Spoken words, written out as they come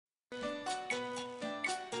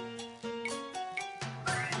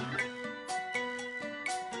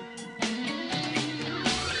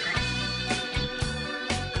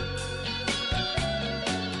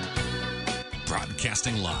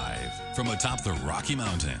Broadcasting live from atop the Rocky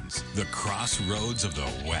Mountains, the crossroads of the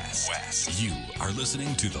West. You are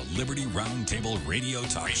listening to the Liberty Roundtable Radio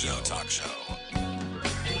Talk Show.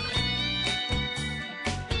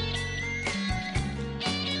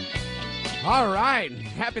 All right.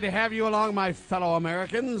 Happy to have you along, my fellow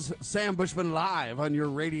Americans. Sam Bushman live on your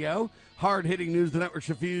radio. Hard-hitting news the networks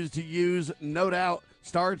refuse to use, no doubt,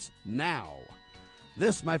 starts now.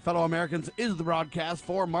 This, my fellow Americans, is the broadcast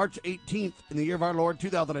for March 18th in the year of our Lord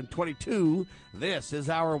 2022. This is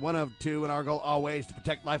our one of two, and our goal always to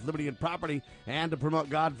protect life, liberty, and property, and to promote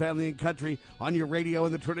God, family, and country on your radio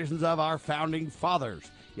and the traditions of our founding fathers.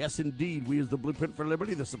 Yes, indeed, we use the blueprint for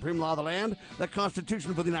liberty, the supreme law of the land, the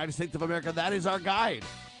Constitution for the United States of America. That is our guide.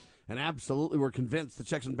 And absolutely, we're convinced the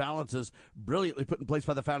checks and balances brilliantly put in place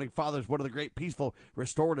by the founding fathers, one of the great peaceful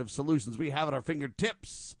restorative solutions we have at our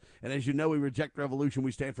fingertips. And as you know, we reject revolution.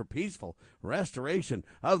 We stand for peaceful restoration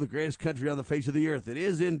of the greatest country on the face of the earth. It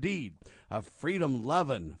is indeed a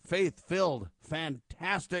freedom-loving, faith-filled,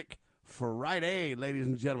 fantastic Friday, ladies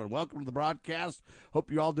and gentlemen. Welcome to the broadcast.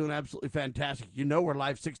 Hope you're all doing absolutely fantastic. You know we're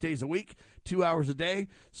live 6 days a week, 2 hours a day.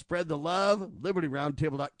 Spread the love.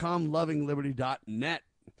 LibertyRoundtable.com, lovingliberty.net.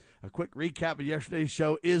 A quick recap of yesterday's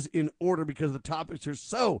show is in order because the topics are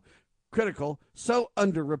so critical, so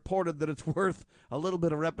underreported that it's worth a little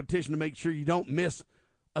bit of repetition to make sure you don't miss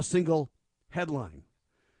a single headline.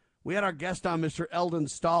 We had our guest on, Mr. Eldon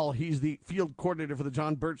Stahl. He's the field coordinator for the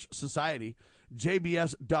John Birch Society,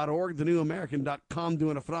 jbs.org, thenewamerican.com,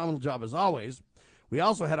 doing a phenomenal job as always. We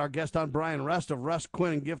also had our guest on, Brian Rust of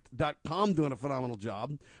RustQuinnandGift.com, doing a phenomenal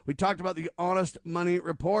job. We talked about the Honest Money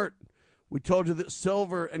Report. We told you that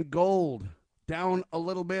silver and gold down a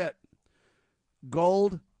little bit.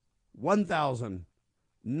 Gold,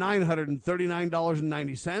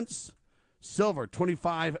 $1,939.90. Silver,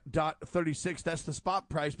 $25.36. That's the spot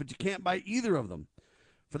price, but you can't buy either of them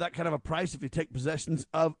for that kind of a price if you take possession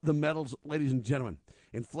of the metals, ladies and gentlemen.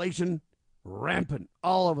 Inflation rampant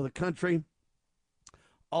all over the country,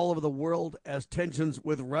 all over the world as tensions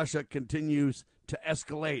with Russia continues to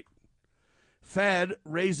escalate. Fed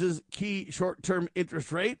raises key short-term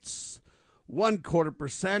interest rates,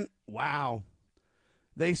 0.25%. Wow.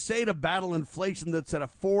 They say to battle inflation that's at a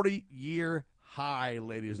 40-year high,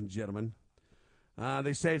 ladies and gentlemen.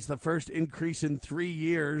 They say it's the first increase in 3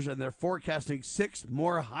 years, and they're forecasting 6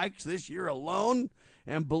 more hikes this year alone.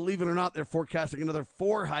 And believe it or not, they're forecasting another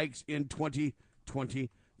 4 hikes in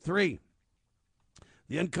 2023.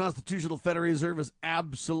 The unconstitutional Federal Reserve is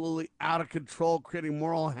absolutely out of control, creating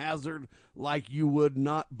moral hazard like you would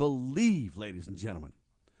not believe, ladies and gentlemen.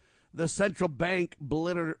 The central bank,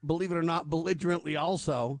 believe it or not, belligerently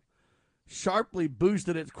also sharply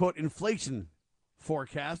boosted its, quote, inflation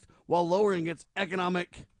forecast while lowering its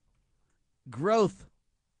economic growth.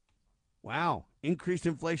 Wow. Increased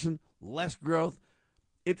inflation, less growth,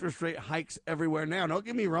 interest rate hikes everywhere now. Don't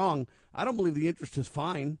get me wrong. I don't believe the interest is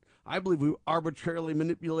fine. I believe we arbitrarily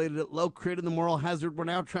manipulated it low, created the moral hazard we're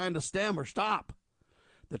now trying to stem or stop.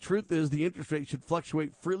 The truth is the interest rate should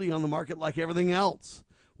fluctuate freely on the market like everything else.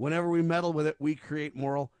 Whenever we meddle with it, we create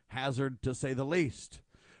moral hazard, to say the least.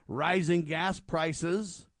 Rising gas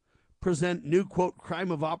prices present new, quote, crime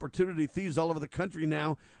of opportunity. Thieves all over the country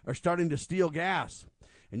now are starting to steal gas.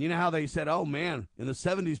 And you know how they said, oh, man, in the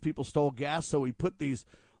 70s people stole gas, so we put these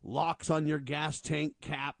locks on your gas tank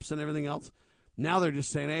caps and everything else. Now they're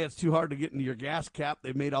just saying, hey, it's too hard to get into your gas cap.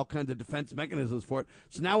 They've made all kinds of defense mechanisms for it.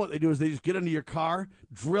 So now what they do is they just get into your car,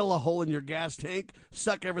 drill a hole in your gas tank,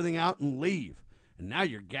 suck everything out, and leave. And now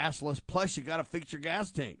you're gasless, plus you got to fix your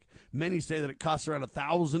gas tank. Many say that it costs around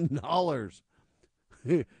 $1,000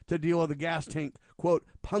 to deal with a gas tank, quote,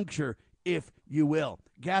 puncture, if you will.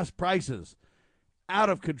 Gas prices out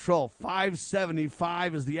of control.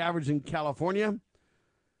 $5.75 is the average in California,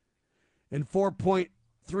 and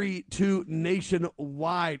 4.32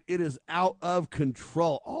 nationwide. It is out of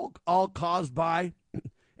control. All caused by,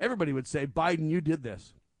 everybody would say, Biden, you did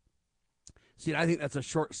this. See, I think that's a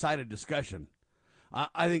short-sighted discussion.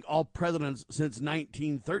 I think all presidents since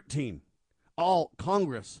 1913, all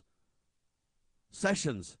Congress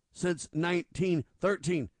sessions since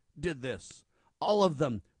 1913 did this. All of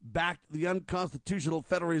them backed the unconstitutional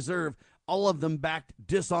Federal Reserve. All of them backed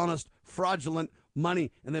dishonest, fraudulent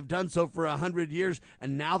money, and they've done so for 100 years,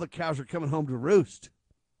 and now the cows are coming home to roost.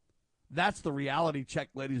 That's the reality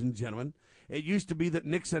check, ladies and gentlemen. It used to be that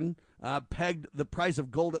Nixon pegged the price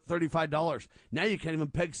of gold at $35. Now you can't even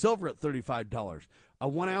peg silver at $35. A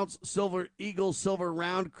 1-ounce silver eagle silver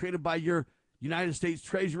round created by your United States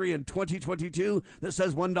Treasury in 2022 that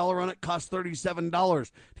says $1 on it costs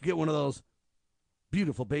 $37 to get one of those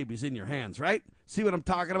beautiful babies in your hands, right? See what I'm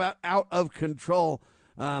talking about? Out of control.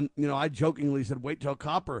 I jokingly said, wait till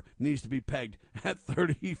copper needs to be pegged at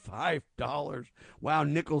 $35. Wow,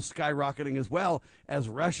 nickel's skyrocketing as well as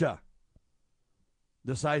Russia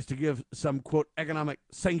decides to give some, quote, economic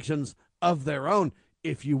sanctions of their own,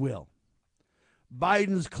 if you will.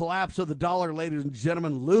 Biden's collapse of the dollar, ladies and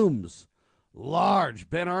gentlemen, looms large.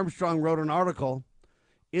 Ben Armstrong wrote an article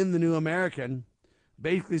in the New American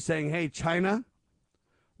basically saying, hey, China,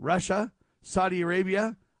 Russia, Saudi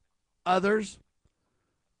Arabia, others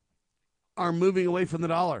are moving away from the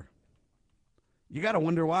dollar. You got to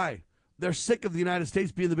wonder why. They're sick of the United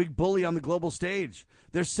States being the big bully on the global stage.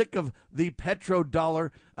 They're sick of the petrodollar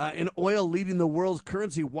and oil leading the world's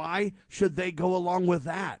currency. Why should they go along with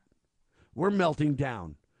that? We're melting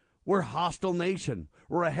down. We're a hostile nation.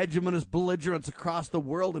 We're a hegemonist belligerents across the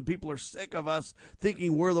world, and people are sick of us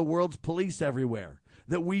thinking we're the world's police everywhere,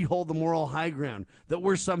 that we hold the moral high ground, that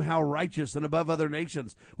we're somehow righteous and above other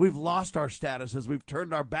nations. We've lost our status as we've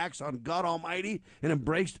turned our backs on God Almighty and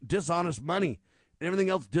embraced dishonest money. And everything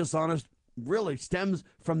else dishonest really stems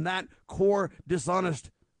from that core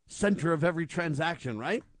dishonest center of every transaction,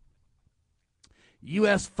 right?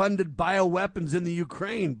 U.S.-funded bioweapons in the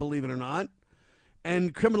Ukraine, believe it or not.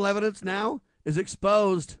 And criminal evidence now is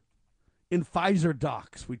exposed in Pfizer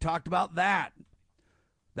docs. We talked about that.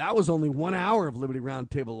 That was only 1 hour of Liberty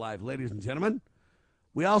Roundtable Live, ladies and gentlemen.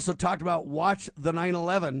 We also talked about Watch the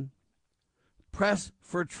 9/11, Press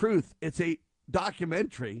for Truth. It's a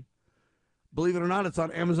documentary. Believe it or not, it's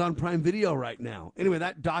on Amazon Prime Video right now. Anyway,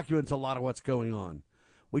 that documents a lot of what's going on.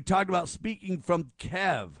 We talked about speaking from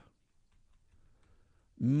Kiev.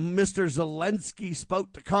 Mr. Zelensky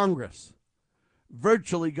spoke to Congress,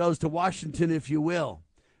 virtually goes to Washington, if you will,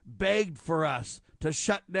 begged for us to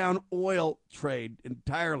shut down oil trade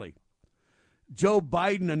entirely. Joe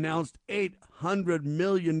Biden announced $800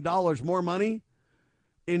 million more money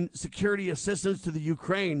in security assistance to the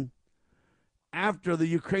Ukraine after the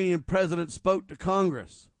Ukrainian president spoke to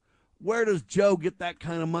Congress. Where does Joe get that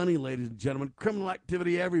kind of money, ladies and gentlemen? Criminal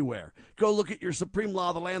activity everywhere. Go look at your supreme law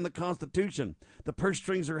of the land, the Constitution. The purse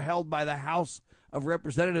strings are held by the House of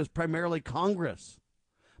Representatives, primarily Congress.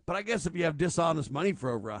 But I guess if you have dishonest money for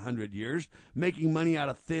over 100 years, making money out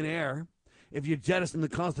of thin air, if you jettison the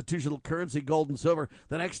constitutional currency, gold and silver,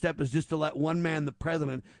 the next step is just to let one man, the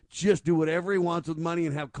president, just do whatever he wants with money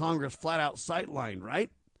and have Congress flat out sightlined, right?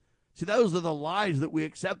 See, those are the lies that we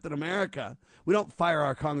accept in America. We don't fire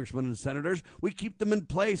our congressmen and senators. We keep them in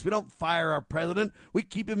place. We don't fire our president. We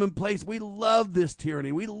keep him in place. We love this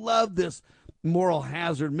tyranny. We love this moral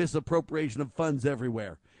hazard, misappropriation of funds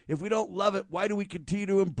everywhere. If we don't love it, why do we continue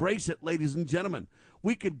to embrace it, ladies and gentlemen?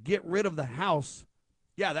 We could get rid of the House.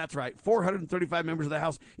 Yeah, that's right. 435 members of the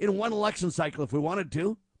House in one election cycle if we wanted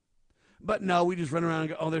to. But no, we just run around and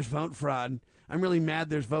go, oh, there's vote fraud. I'm really mad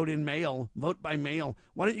there's vote in mail, vote by mail.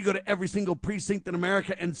 Why don't you go to every single precinct in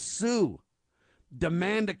America and sue?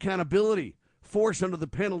 Demand accountability, force under the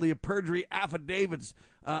penalty of perjury affidavits,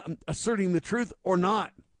 asserting the truth or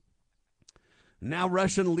not. Now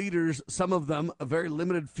Russian leaders, some of them, a very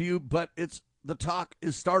limited few, but the talk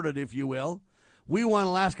is started, if you will. We want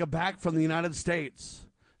Alaska back from the United States,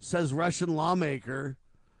 says Russian lawmaker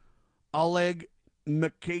Oleg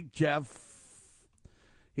Mikhachev.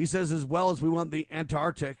 He says, as well as we want the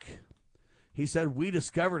Antarctic. He said, we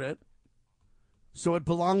discovered it, so it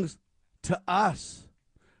belongs to us.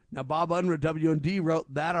 Now, Bob Unruh, WND,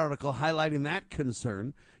 wrote that article highlighting that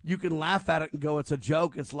concern. You can laugh at it and go, it's a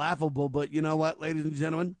joke, it's laughable, but you know what, ladies and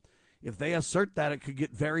gentlemen? If they assert that, it could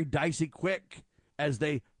get very dicey quick as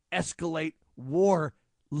they escalate war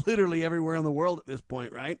literally everywhere in the world at this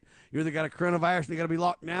point, right? You either got a coronavirus and you got to be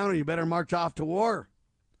locked down, or you better march off to war.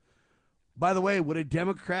 By the way, would a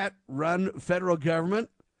Democrat-run federal government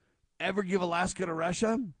ever give Alaska to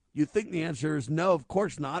Russia? You think the answer is no, of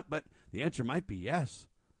course not, but the answer might be yes.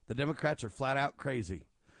 The Democrats are flat out crazy.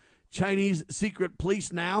 Chinese secret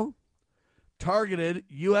police now targeted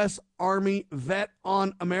U.S. Army vet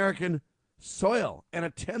on American soil and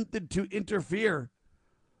attempted to interfere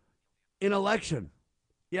in election.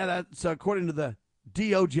 Yeah, that's according to the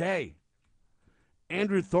DOJ.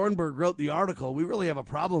 Andrew Thornburg wrote the article. We really have a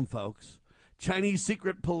problem, folks. Chinese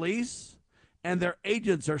secret police and their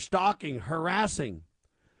agents are stalking, harassing,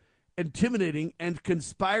 intimidating, and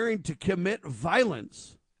conspiring to commit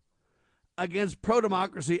violence against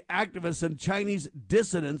pro-democracy activists and Chinese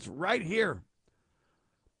dissidents right here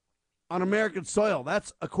on American soil.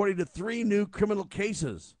 That's according to 3 new criminal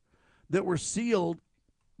cases that were sealed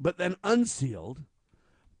but then unsealed.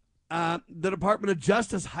 The Department of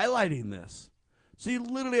Justice highlighting this. So you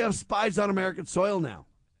literally have spies on American soil now.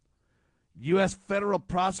 U.S. federal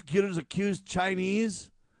prosecutors accused Chinese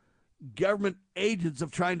government agents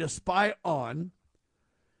of trying to spy on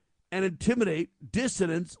and intimidate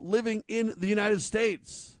dissidents living in the United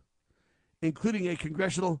States, including a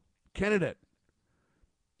congressional candidate.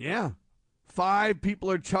 Yeah, 5 people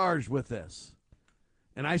are charged with this.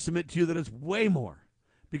 And I submit to you that it's way more.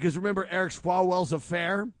 Because remember Eric Swalwell's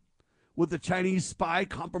affair with the Chinese spy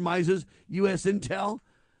compromises U.S. intel?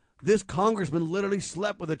 This congressman literally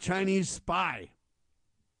slept with a Chinese spy.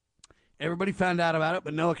 Everybody found out about it,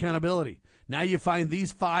 but no accountability. Now you find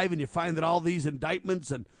these 5, and you find that all these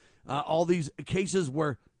indictments and all these cases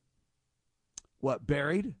were,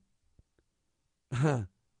 buried?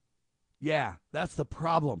 Yeah, that's the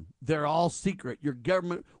problem. They're all secret. Your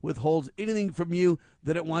government withholds anything from you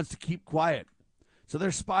that it wants to keep quiet. So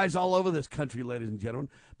there's spies all over this country, ladies and gentlemen.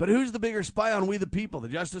 But who's the bigger spy on we the people? The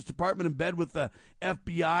Justice Department in bed with the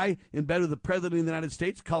FBI, in bed with the President of the United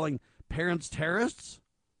States calling parents terrorists?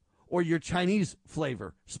 Or your Chinese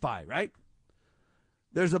flavor spy, right?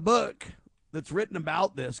 There's a book that's written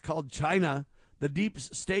about this called China, the Deep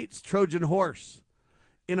State's Trojan Horse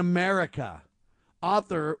in America.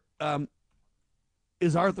 Author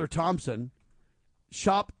is Arthur Thompson.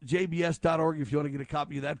 ShopJBS.org if you want to get a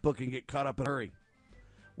copy of that book and get caught up in a hurry.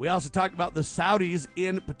 We also talked about the Saudis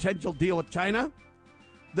in potential deal with China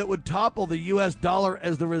that would topple the U.S. dollar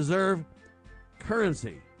as the reserve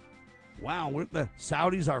currency. Wow, weren't the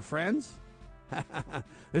Saudis our friends?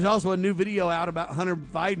 There's also a new video out about Hunter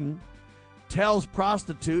Biden tells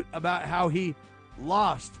prostitute about how he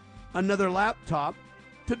lost another laptop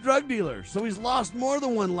to drug dealers. So he's lost more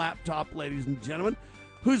than one laptop, ladies and gentlemen.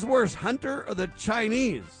 Who's worse, Hunter or the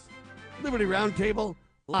Chinese? Liberty Roundtable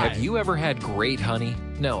live. Have you ever had great honey?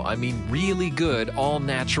 No, I mean really good,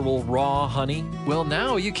 all-natural, raw honey? Well,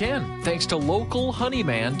 now you can, thanks to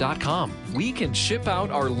LocalHoneyman.com. We can ship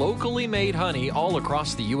out our locally made honey all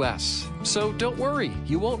across the U.S. So don't worry,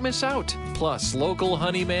 you won't miss out. Plus, Local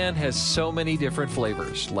Honeyman has so many different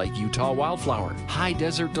flavors, like Utah Wildflower, High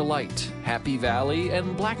Desert Delight, Happy Valley,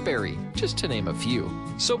 and Blackberry, just to name a few.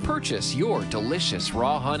 So purchase your delicious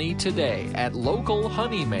raw honey today at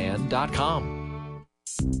LocalHoneyman.com.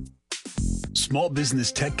 Small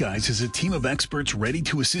Business Tech Guys is a team of experts ready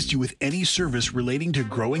to assist you with any service relating to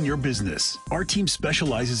growing your business. Our team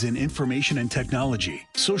specializes in information and technology,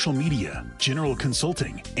 social media, general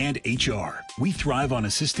consulting, and HR. We thrive on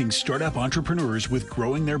assisting startup entrepreneurs with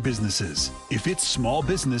growing their businesses. If it's small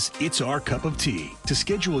business, it's our cup of tea. To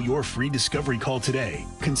schedule your free discovery call today,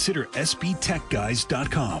 consider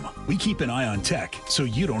sbtechguys.com. We keep an eye on tech so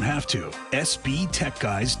you don't have to.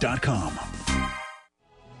 sbtechguys.com.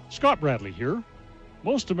 Scott Bradley here.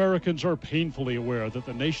 Most Americans are painfully aware that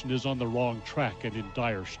the nation is on the wrong track and in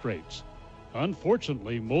dire straits.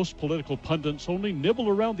 Unfortunately, most political pundits only nibble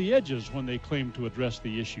around the edges when they claim to address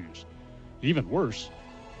the issues. Even worse,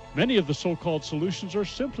 many of the so-called solutions are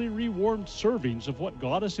simply rewarmed servings of what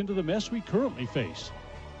got us into the mess we currently face.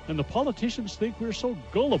 And the politicians think we're so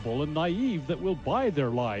gullible and naive that we'll buy their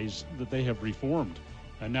lies that they have reformed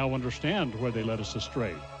and now understand where they led us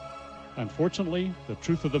astray. Unfortunately, the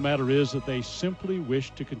truth of the matter is that they simply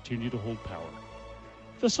wish to continue to hold power.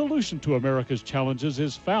 The solution to America's challenges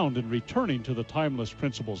is found in returning to the timeless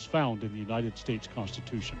principles found in the United States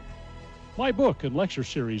Constitution. My book and lecture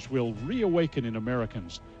series will reawaken in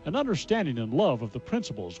Americans an understanding and love of the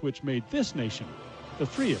principles which made this nation the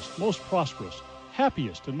freest, most prosperous,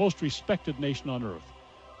 happiest, and most respected nation on earth.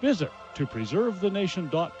 Visit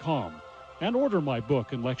topreservethenation.com and order my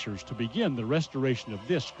book and lectures to begin the restoration of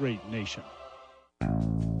this great nation.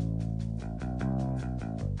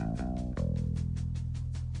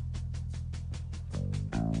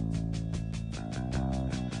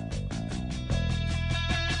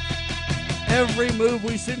 Every move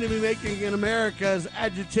we seem to be making in America is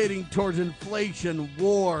agitating towards inflation,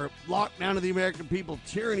 war, lockdown of the American people,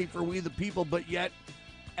 tyranny for we the people, but yet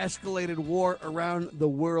escalated war around the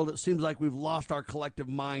world. It seems like we've lost our collective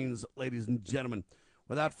minds, ladies and gentlemen.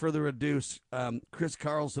 Without further ado, Chris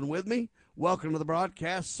Carlson with me. Welcome to the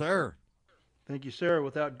broadcast, sir. Thank you, sir.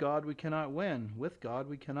 Without God, we cannot win. With God,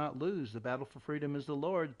 we cannot lose. The battle for freedom is the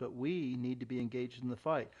Lord's, but we need to be engaged in the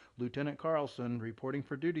fight. Lieutenant Carlson, reporting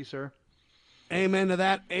for duty, sir. Amen to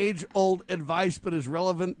that. Age-old advice, but as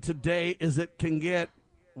relevant today as it can get.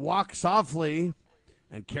 Walk softly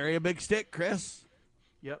and carry a big stick, Chris.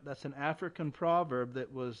 Yep, that's an African proverb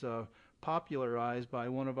that was popularized by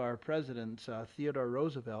one of our presidents, Theodore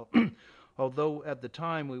Roosevelt. Although at the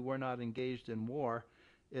time we were not engaged in war,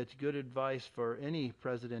 it's good advice for any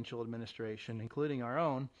presidential administration, including our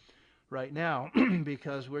own, right now,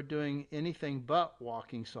 because we're doing anything but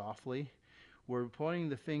walking softly. We're pointing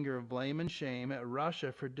the finger of blame and shame at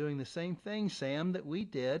Russia for doing the same thing, Sam, that we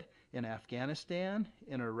did in Afghanistan,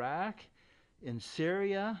 in Iraq, in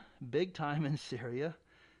Syria, big time in Syria,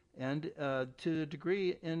 and to a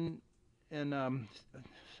degree I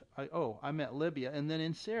meant Libya, and then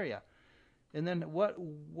in Syria. And then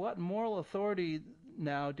what moral authority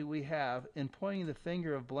now do we have in pointing the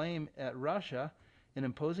finger of blame at Russia and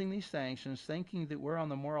imposing these sanctions, thinking that we're on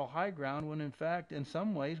the moral high ground, when in fact, in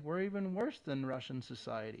some ways, we're even worse than Russian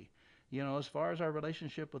society? You know, as far as our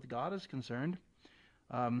relationship with God is concerned,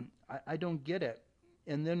 I don't get it.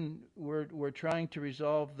 And then we're trying to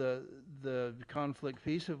resolve the conflict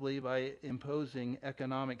peaceably by imposing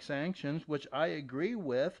economic sanctions, which I agree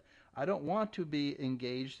with. I don't want to be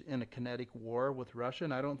engaged in a kinetic war with Russia,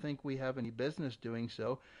 and I don't think we have any business doing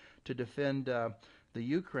so, to defend the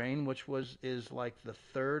Ukraine, which is like the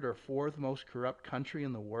third or fourth most corrupt country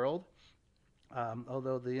in the world.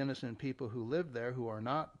 Although the innocent people who live there, who are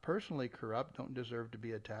not personally corrupt, don't deserve to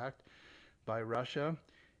be attacked by Russia.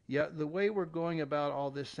 Yet the way we're going about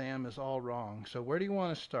all this, Sam, is all wrong. So where do you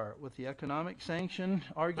want to start? With the economic sanction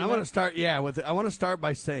argument? I want to start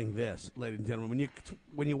by saying this, ladies and gentlemen.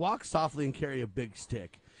 When you walk softly and carry a big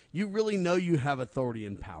stick, you really know you have authority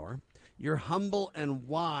and power. You're humble and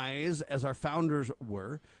wise, as our founders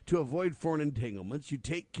were, to avoid foreign entanglements. You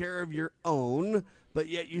take care of your own, but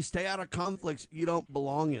yet you stay out of conflicts you don't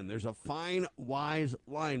belong in. There's a fine, wise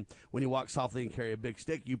line when you walk softly and carry a big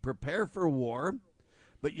stick. You prepare for war,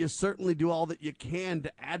 but you certainly do all that you can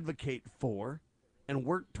to advocate for and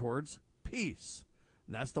work towards peace.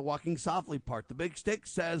 And that's the walking softly part. The big stick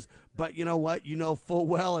says, but you know what? You know full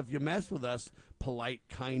well if you mess with us, polite,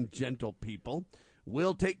 kind, gentle people,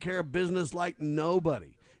 we'll take care of business like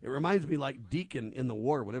nobody. It reminds me like Deacon in the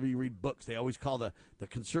war. Whenever you read books, they always call the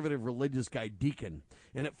conservative religious guy Deacon.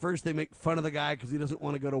 And at first they make fun of the guy because he doesn't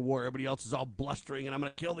want to go to war. Everybody else is all blustering, and I'm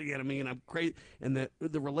going to kill the enemy, and I'm crazy. And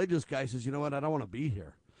the religious guy says, you know what, I don't want to be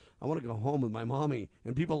here. I want to go home with my mommy.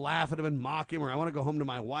 And people laugh at him and mock him, or I want to go home to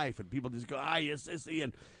my wife. And people just go, you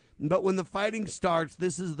sissy. But when the fighting starts,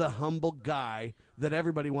 this is the humble guy that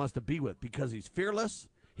everybody wants to be with because he's fearless.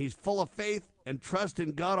 He's full of faith and trust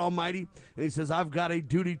in God Almighty, and he says, I've got a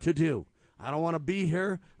duty to do. I don't want to be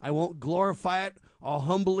here. I won't glorify it. I'll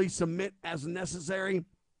humbly submit as necessary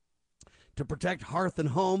to protect hearth and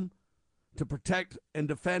home, to protect and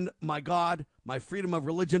defend my God, my freedom of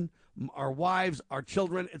religion, our wives, our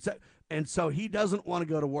children, etc. And so he doesn't want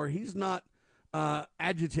to go to war. He's not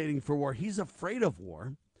agitating for war. He's afraid of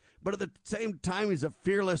war, but at the same time, he's a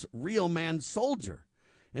fearless, real man soldier.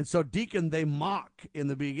 And so Deacon, they mock in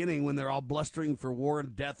the beginning when they're all blustering for war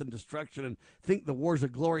and death and destruction and think the war's a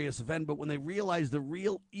glorious event. But when they realize the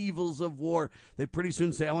real evils of war, they pretty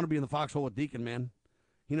soon say, I want to be in the foxhole with Deacon, man.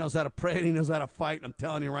 He knows how to pray and he knows how to fight. I'm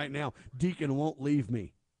telling you right now, Deacon won't leave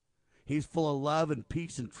me. He's full of love and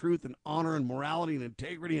peace and truth and honor and morality and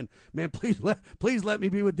integrity. And man, please let me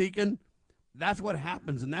be with Deacon. That's what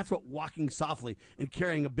happens, and that's what walking softly and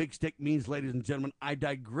carrying a big stick means, ladies and gentlemen. I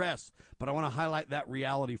digress, but I want to highlight that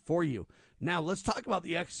reality for you. Now, let's talk about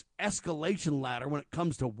the escalation ladder when it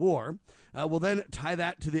comes to war. We'll then tie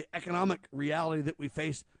that to the economic reality that we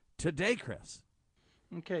face today, Chris.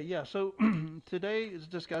 Okay, yeah, so today's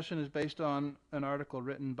discussion is based on an article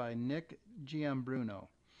written by Nick Giambruno.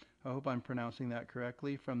 I hope I'm pronouncing that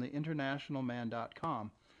correctly, from the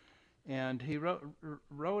internationalman.com. And he wrote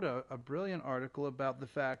a brilliant article about the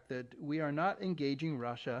fact that we are not engaging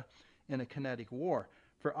Russia in a kinetic war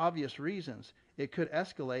for obvious reasons. It could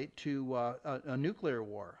escalate to a nuclear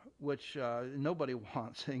war, which nobody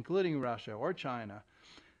wants, including Russia or China,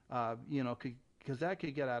 because that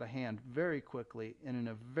could get out of hand very quickly and in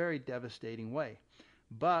a very devastating way.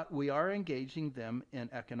 But we are engaging them in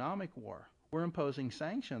economic war. We're imposing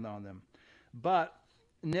sanctions on them. But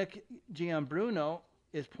Nick Giambruno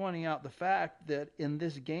is pointing out the fact that in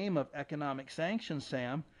this game of economic sanctions,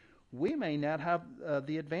 Sam, we may not have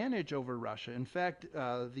the advantage over Russia. In fact,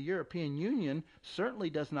 the European Union certainly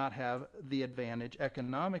does not have the advantage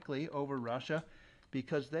economically over Russia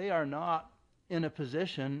because they are not in a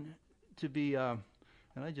position to be, and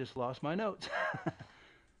I just lost my notes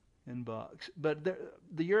in box, but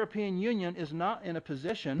the European Union is not in a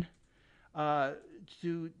position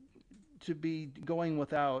to be going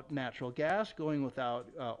without natural gas, going without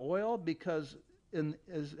oil, because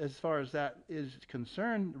as far as that is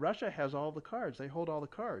concerned, Russia has all the cards. They hold all the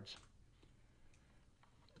cards.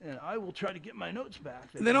 And I will try to get my notes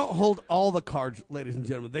back. They don't hold all the cards, ladies and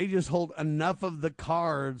gentlemen. They just hold enough of the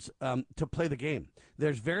cards to play the game.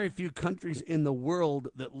 There's very few countries in the world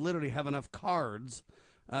that literally have enough cards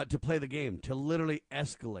to play the game, to literally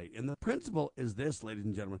escalate. And the principle is this, ladies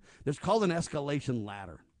and gentlemen. It's called an escalation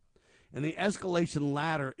ladder. And the escalation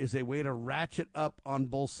ladder is a way to ratchet up on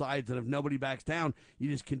both sides. And if nobody backs down, you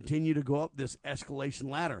just continue to go up this escalation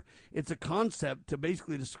ladder. It's a concept to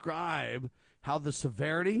basically describe how the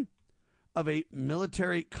severity of a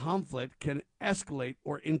military conflict can escalate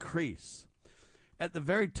or increase. At the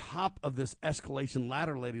very top of this escalation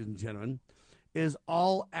ladder, ladies and gentlemen, is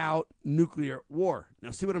all-out nuclear war.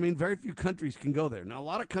 Now, see what I mean? Very few countries can go there. Now, a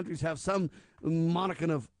lot of countries have some modicum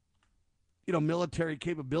of military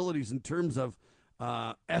capabilities in terms of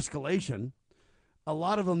escalation. A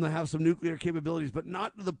lot of them have some nuclear capabilities, but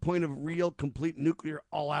not to the point of real, complete nuclear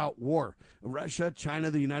all-out war. Russia,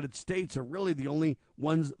 China, the United States are really the only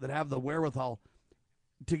ones that have the wherewithal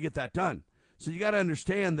to get that done. So you got to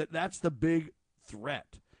understand that that's the big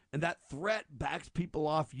threat, and that threat backs people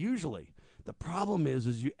off usually. The problem is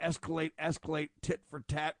you escalate, tit for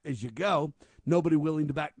tat as you go. Nobody willing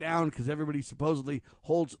to back down because everybody supposedly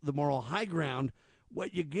holds the moral high ground.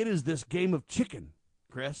 What you get is this game of chicken,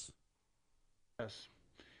 Chris. Yes,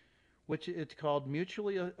 which it's called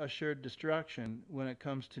mutually assured destruction when it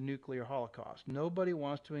comes to nuclear holocaust. Nobody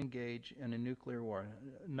wants to engage in a nuclear war,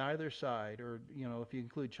 neither side, or, if you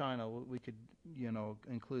include China, we could,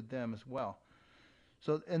 include them as well.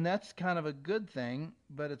 So, and that's kind of a good thing,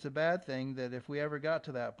 but it's a bad thing that if we ever got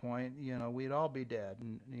to that point, we'd all be dead,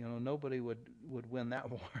 and nobody would win that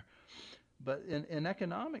war. But in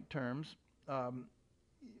economic terms,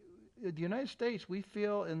 the United States, we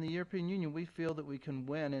feel, in the European Union, we feel that we can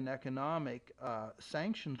win an economic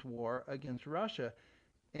sanctions war against Russia,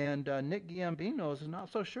 and Nick Gambino is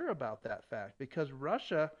not so sure about that fact, because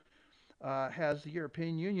Russia has the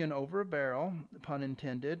European Union over a barrel, pun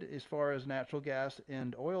intended, as far as natural gas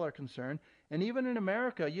and oil are concerned. And even in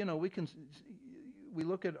America, we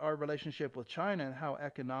look at our relationship with China and how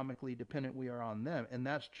economically dependent we are on them. And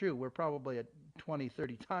that's true. We're probably at 20,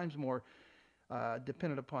 30 times more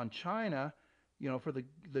dependent upon China, for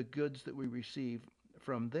the goods that we receive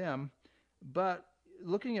from them. But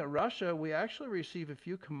looking at Russia, we actually receive a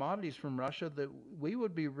few commodities from Russia that we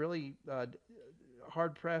would be really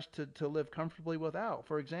hard-pressed to live comfortably without.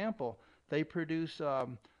 For example, they produce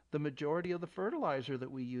the majority of the fertilizer that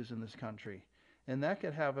we use in this country, and that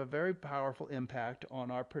could have a very powerful impact on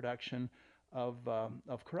our production of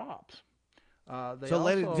crops.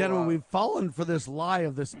 Ladies and gentlemen, we've fallen for this lie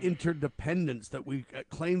of this interdependence that we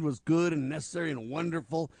claimed was good and necessary and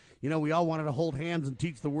wonderful. We all wanted to hold hands and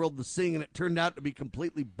teach the world to sing, and it turned out to be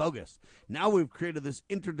completely bogus. Now we've created this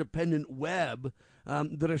interdependent web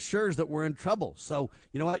that assures that we're in trouble. So,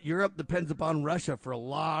 you know what? Europe depends upon Russia for a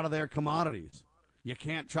lot of their commodities. You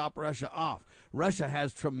can't chop Russia off. Russia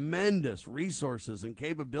has tremendous resources and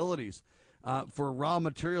capabilities for raw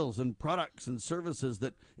materials and products and services,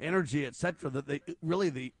 that energy, etc., that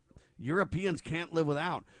the Europeans can't live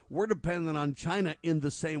without. We're dependent on China in the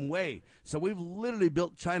same way. So we've literally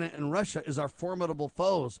built China and Russia as our formidable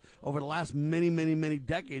foes over the last many, many, many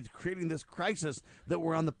decades, creating this crisis that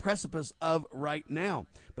we're on the precipice of right now.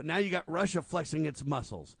 But now you got Russia flexing its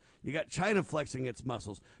muscles. You got China flexing its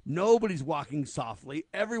muscles. Nobody's walking softly.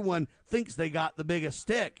 Everyone thinks they got the biggest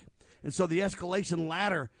stick. And so the escalation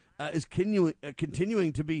ladder is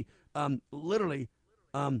continuing to be literally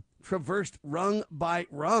traversed rung by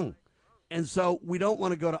rung. And so we don't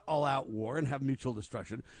want to go to all-out war and have mutual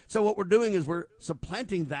destruction. So what we're doing is we're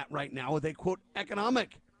supplanting that right now with a, quote,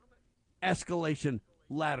 economic escalation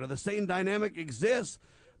ladder. The same dynamic exists.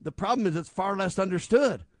 The problem is it's far less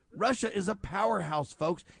understood. Russia is a powerhouse,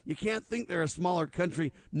 folks. You can't think they're a smaller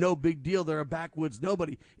country, no big deal, they're a backwoods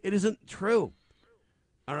nobody. It isn't true.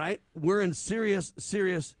 All right? We're in serious,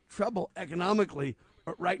 serious trouble economically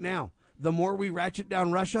right now. The more we ratchet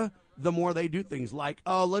down Russia, the more they do things like,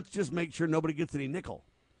 let's just make sure nobody gets any nickel.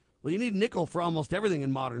 Well, you need nickel for almost everything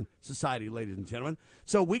in modern society, ladies and gentlemen.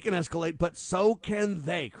 So we can escalate, but so can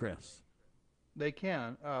they, Chris. They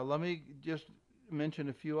can. Let me just mention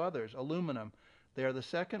a few others. Aluminum. They are the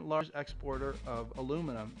second largest exporter of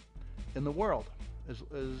aluminum in the world, as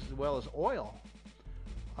well as oil.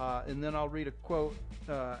 And then I'll read a quote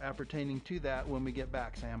appertaining to that when we get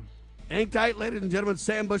back, Sam. Hang tight, ladies and gentlemen.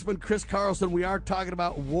 Sam Bushman, Chris Carlson. We are talking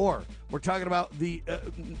about war. We're talking about the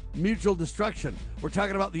mutual destruction. We're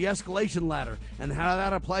talking about the escalation ladder and how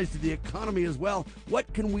that applies to the economy as well.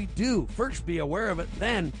 What can we do? First, be aware of it.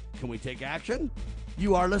 Then, can we take action?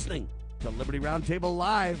 You are listening to Liberty Roundtable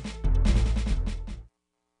Live.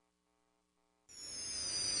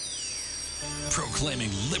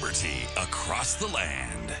 Proclaiming liberty across the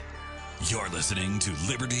land. You're listening to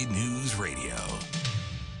Liberty News Radio.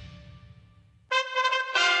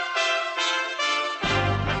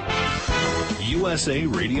 USA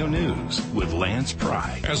Radio News with Lance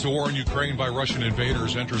Pry. As the war in Ukraine by Russian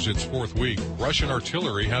invaders enters its fourth week, Russian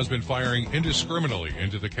artillery has been firing indiscriminately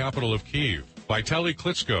into the capital of Kyiv. Vitaly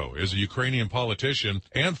Klitschko is a Ukrainian politician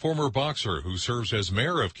and former boxer who serves as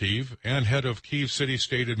mayor of Kyiv and head of Kyiv City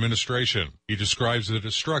State Administration. He describes the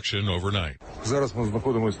destruction overnight. Friends,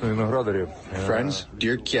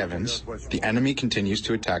 dear Kievans, the enemy continues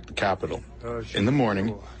to attack the capital. In the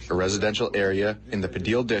morning, a residential area in the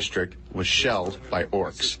Podil district was shelled by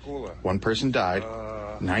orcs. One person died,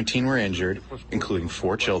 19 were injured, including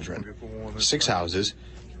 4 children. 6 houses,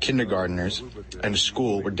 kindergarteners, and a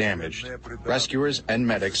school were damaged. Rescuers and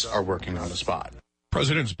medics are working on the spot.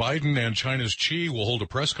 Presidents Biden and China's Xi will hold a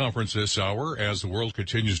press conference this hour as the world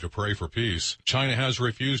continues to pray for peace. China has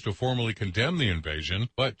refused to formally condemn the invasion,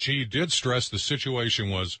 but Xi did stress the situation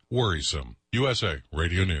was worrisome. USA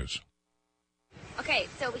Radio News. Okay,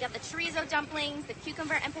 so we got the chorizo dumplings, the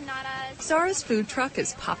cucumber empanadas. Zara's food truck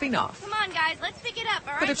is popping off. Come on, guys, let's pick it up,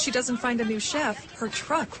 all right? But if she doesn't find a new chef, her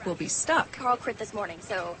truck will be stuck. Carl quit this morning,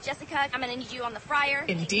 so Jessica, I'm going to need you on the fryer.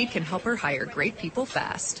 Indeed can help her hire great people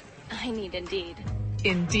fast. I need Indeed.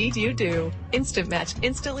 Indeed you do. Instant Match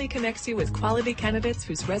instantly connects you with quality candidates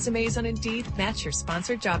whose resumes on Indeed match your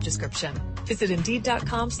sponsored job description. Visit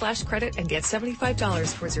Indeed.com/credit and get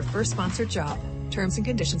 $75 towards your first sponsored job. Terms and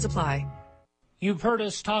conditions apply. You've heard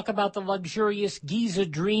us talk about the luxurious Giza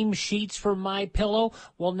Dream sheets from MyPillow.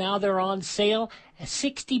 Well, now they're on sale,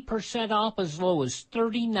 60% off, as low as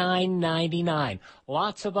 $39.99.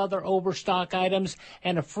 Lots of other overstock items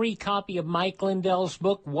and a free copy of Mike Lindell's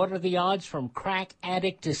book, What Are the Odds from Crack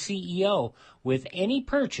Addict to CEO, with any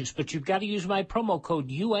purchase, but you've got to use my promo code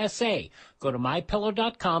USA. Go to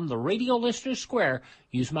MyPillow.com, the Radio Listener Square,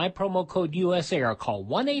 use my promo code USA, or call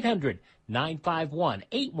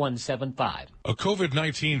 1-800-951-8175. A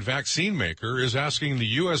COVID-19 vaccine maker is asking the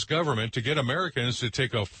U.S. government to get Americans to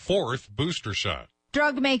take a 4th booster shot.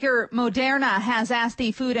 Drug maker Moderna has asked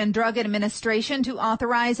the Food and Drug Administration to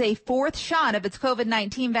authorize a 4th shot of its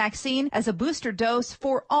COVID-19 vaccine as a booster dose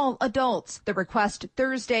for all adults. The request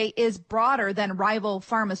Thursday is broader than rival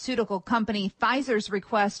pharmaceutical company Pfizer's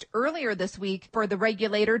request earlier this week for the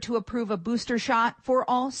regulator to approve a booster shot for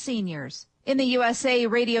all seniors. In the USA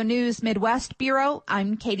Radio News Midwest Bureau,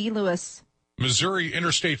 I'm Katie Lewis. Missouri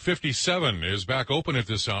Interstate 57 is back open at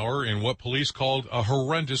this hour in what police called a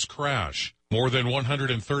horrendous crash. More than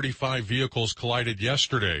 135 vehicles collided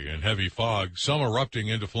yesterday in heavy fog, some erupting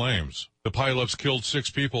into flames. The pileups killed 6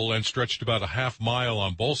 people and stretched about a half mile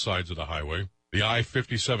on both sides of the highway. The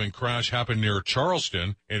I-57 crash happened near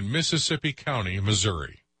Charleston in Mississippi County,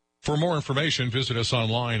 Missouri. For more information, visit us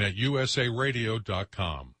online at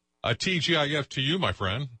usaradio.com. A TGIF to you, my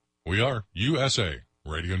friend. We are USA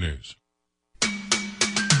Radio News.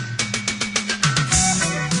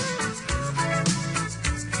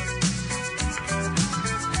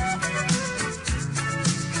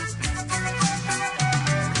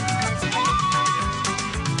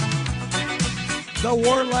 The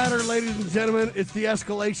war ladder, ladies and gentlemen, it's the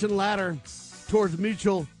escalation ladder towards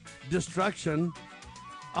mutual destruction.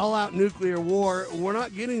 All-out nuclear war. We're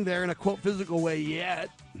not getting there in a, quote, physical way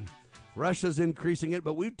yet. Russia's increasing it,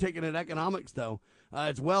 but we've taken it economics, though.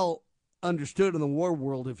 It's well understood in the war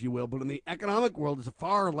world, if you will, but in the economic world, it's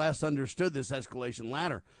far less understood, this escalation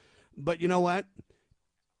ladder. But you know what?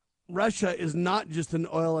 Russia is not just an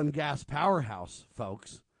oil and gas powerhouse,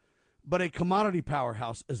 folks, but a commodity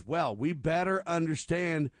powerhouse as well. We better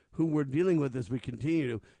understand who we're dealing with as we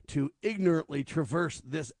continue to ignorantly traverse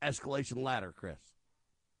this escalation ladder, Chris.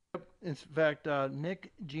 In fact,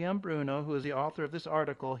 Nick Giambruno, who is the author of this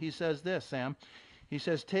article, he says this, Sam. He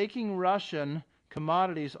says, taking Russian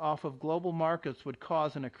commodities off of global markets would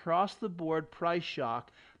cause an across-the-board price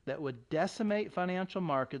shock that would decimate financial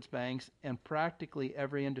markets, banks, and practically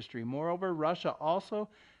every industry. Moreover, Russia also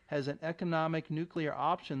has an economic nuclear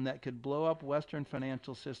option that could blow up Western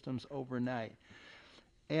financial systems overnight.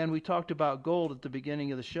 And we talked about gold at the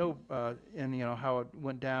beginning of the show, and you know how it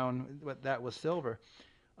went down. That was silver.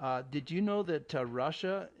 Did you know that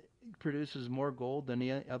Russia produces more gold than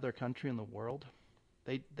any other country in the world?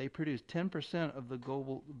 They produce 10% of the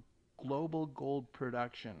global gold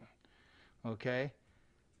production. Okay,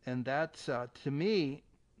 and that's to me,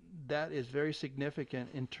 that is very significant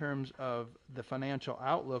in terms of the financial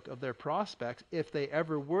outlook of their prospects if they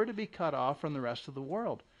ever were to be cut off from the rest of the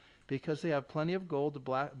world, because they have plenty of gold to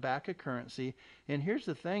back a currency. And here's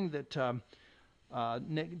the thing that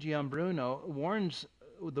Nick Giambruno warns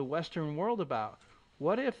the Western world about.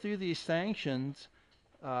 What if through these sanctions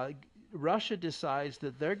Russia decides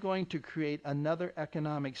that they're going to create another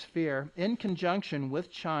economic sphere in conjunction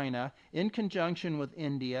with China, in conjunction with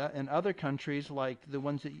India and other countries like the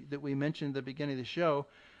ones that we mentioned at the beginning of the show.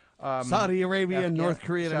 Saudi Arabia and North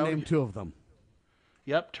Korea, to name two of them.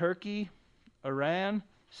 Yep, Turkey, Iran,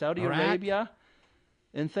 Saudi Arabia.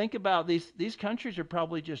 And think about these countries are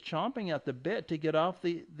probably just chomping at the bit to get off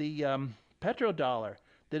the petrodollar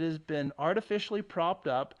that has been artificially propped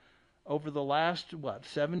up over the last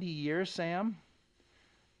 70 years, Sam,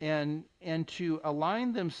 and to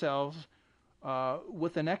align themselves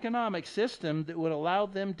with an economic system that would allow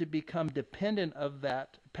them to become dependent of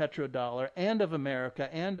that petrodollar and of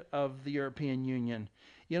America and of the European Union.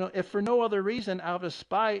 If for no other reason, out of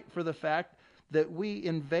spite for the fact that we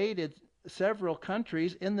invaded several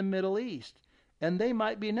countries in the Middle East, and they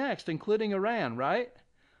might be next, including Iran, right?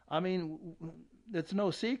 I mean, it's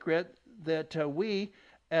no secret that we,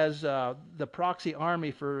 as the proxy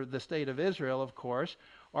army for the state of Israel, of course,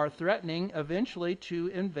 are threatening eventually to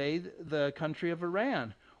invade the country of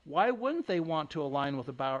Iran. Why wouldn't they want to align with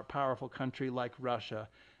a powerful country like Russia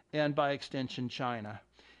and, by extension, China?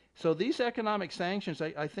 So these economic sanctions,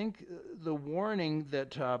 I think the warning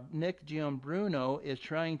that Nick Giambruno is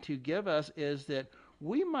trying to give us is that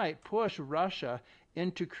we might push Russia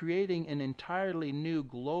into creating an entirely new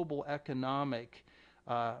global economic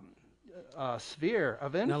sphere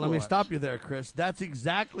of influence. Now, let me stop you there, Chris. That's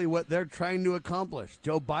exactly what they're trying to accomplish.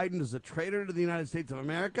 Joe Biden is a traitor to the United States of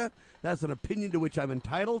America. That's an opinion to which I'm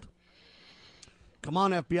entitled. Come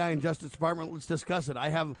on, FBI and Justice Department, let's discuss it. I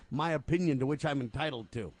have my opinion to which I'm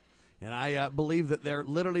entitled to. And I believe that they're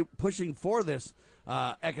literally pushing for this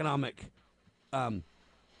economic kind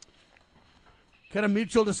of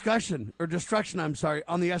mutual discussion or destruction, on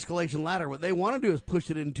the escalation ladder. What they want to do is push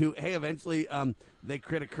it into, hey, eventually they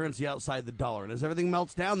create a currency outside the dollar. And as everything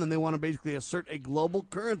melts down, then they want to basically assert a global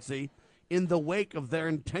currency in the wake of their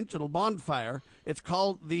intentional bonfire. It's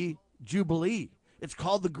called the Jubilee. It's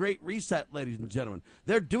called the Great Reset, ladies and gentlemen.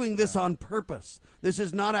 They're doing this on purpose. This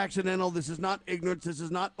is not accidental. This is not ignorance. This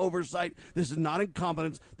is not oversight. This is not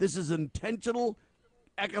incompetence. This is intentional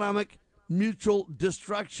economic mutual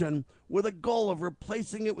destruction with a goal of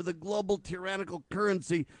replacing it with a global tyrannical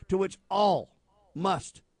currency to which all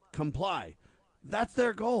must comply. That's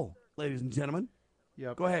their goal, ladies and gentlemen.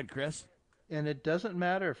 Yep. Go ahead, Chris. And it doesn't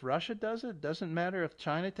matter if Russia does it. It doesn't matter if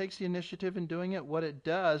China takes the initiative in doing it. What it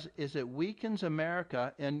does is it weakens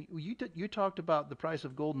America. And you talked about the price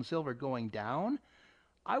of gold and silver going down.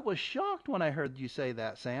 I was shocked when I heard you say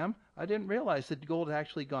that, Sam. I didn't realize that gold had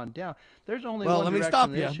actually gone down. There's only one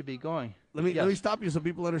direction that it should be going. Let me stop you so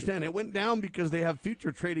people understand. It went down because they have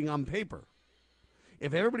future trading on paper.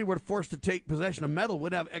 If everybody were forced to take possession of metal,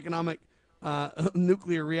 we'd have economic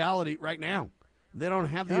nuclear reality right now. They don't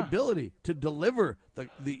have the ability to deliver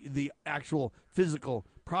the actual physical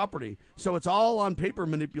property. So it's all on paper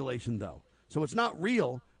manipulation, though. So it's not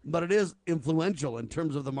real, but it is influential in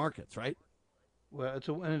terms of the markets, right? Well,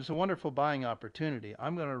 it's a wonderful buying opportunity.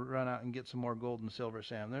 I'm going to run out and get some more gold and silver,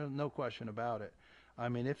 Sam. There's no question about it. I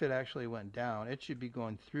mean, if it actually went down, it should be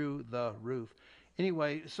going through the roof.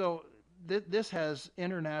 Anyway, so this has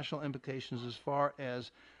international implications as far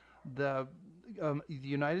as the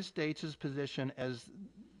United States' position as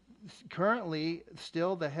currently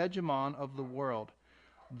still the hegemon of the world.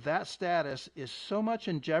 That status is so much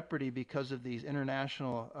in jeopardy because of these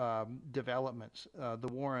international developments, the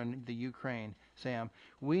war in the Ukraine, Sam.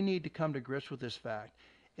 We need to come to grips with this fact,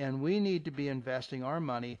 and we need to be investing our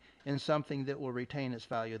money in something that will retain its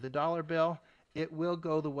value. The dollar bill, it will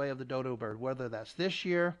go the way of the dodo bird, whether that's this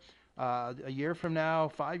year, a year from now,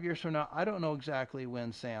 5 years from now. I don't know exactly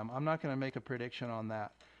when, Sam. I'm not going to make a prediction on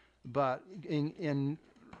that. But in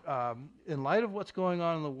light of what's going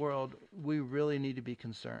on in the world, we really need to be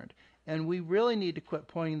concerned. And we really need to quit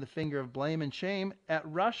pointing the finger of blame and shame at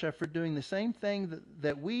Russia for doing the same thing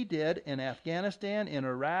that we did in Afghanistan, in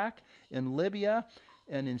Iraq, in Libya,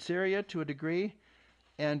 and in Syria to a degree.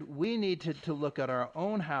 And we need to look at our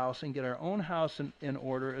own house and get our own house in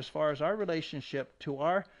order as far as our relationship to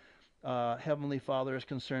our Heavenly Father is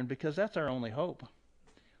concerned, because that's our only hope.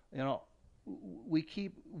 You know, we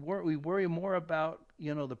worry more about,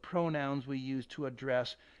 you know, the pronouns we use to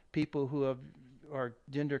address people who are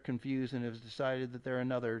gender confused and have decided that they're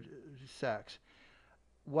another sex.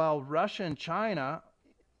 While Russia and China,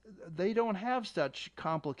 they don't have such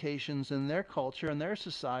complications in their culture and their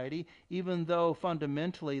society, even though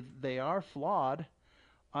fundamentally they are flawed.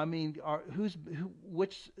 I mean,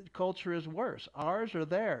 which culture is worse, ours or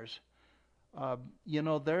theirs? You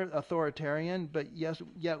know, they're authoritarian, but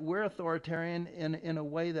yet we're authoritarian in a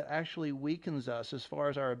way that actually weakens us as far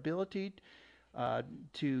as our ability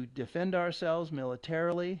to defend ourselves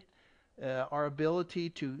militarily, our ability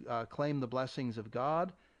to claim the blessings of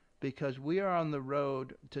God, because we are on the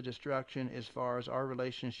road to destruction as far as our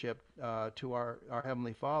relationship to our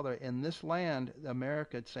Heavenly Father. And this land,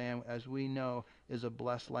 America, Sam, as we know, is a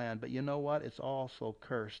blessed land. But you know what? It's also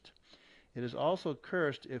cursed. It is also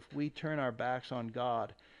cursed if we turn our backs on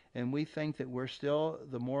God and we think that we're still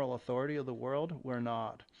the moral authority of the world. We're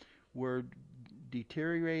not. We're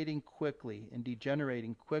deteriorating quickly and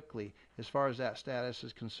degenerating quickly as far as that status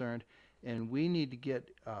is concerned. And we need to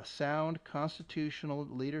get sound constitutional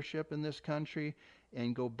leadership in this country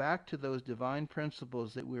and go back to those divine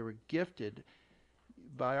principles that we were gifted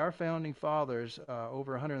by our founding fathers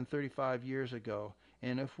over 135 years ago.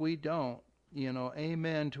 And if we don't,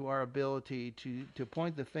 amen to our ability to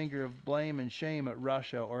point the finger of blame and shame at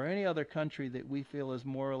Russia or any other country that we feel is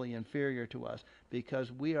morally inferior to us,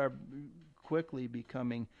 because we are quickly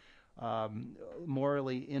becoming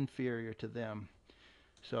morally inferior to them.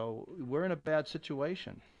 So we're in a bad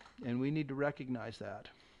situation, and we need to recognize that.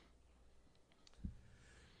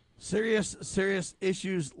 Serious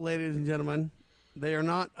issues, ladies and gentlemen. They are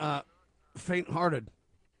not faint-hearted.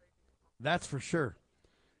 That's for sure.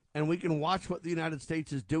 And we can watch what the United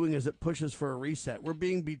States is doing as it pushes for a reset. We're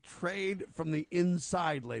being betrayed from the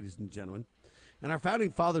inside, ladies and gentlemen. And our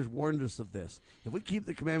founding fathers warned us of this. If we keep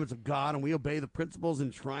the commandments of God and we obey the principles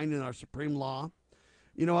enshrined in our supreme law,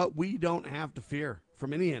 you know what? We don't have to fear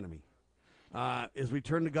from any enemy. As we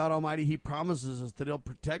turn to God Almighty, He promises us that He'll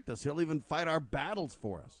protect us. He'll even fight our battles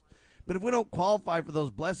for us. But if we don't qualify for those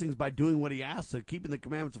blessings by doing what He asks, and keeping the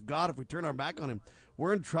commandments of God, if we turn our back on Him,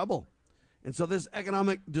 we're in trouble. And so this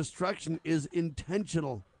economic destruction is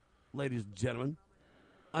intentional, ladies and gentlemen.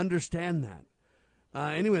 Understand that.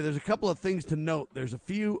 Anyway, there's a couple of things to note. There's a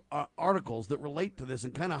few articles that relate to this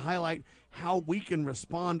and kind of highlight how we can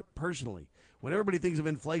respond personally. When everybody thinks of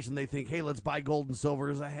inflation, they think, hey, let's buy gold and silver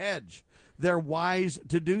as a hedge. They're wise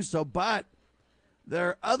to do so, but there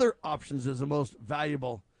are other options as the most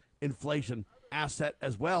valuable inflation asset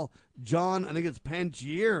as well. John, I think it's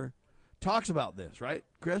Pangier, talks about this, right,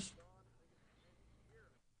 Chris?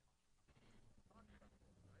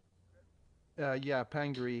 Yeah,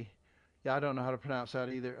 Pangier. Yeah, I don't know how to pronounce that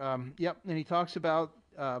either. Yep, and he talks about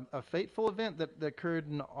a fateful event that occurred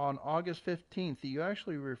on August 15th that you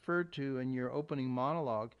actually referred to in your opening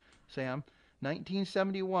monologue, Sam.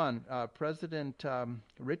 1971, President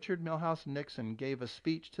Richard Milhous Nixon gave a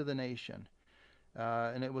speech to the nation.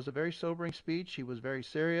 And it was a very sobering speech. He was very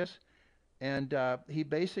serious. And he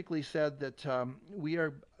basically said that we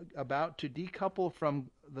are about to decouple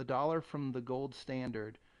from the dollar from the gold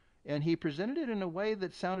standard. And he presented it in a way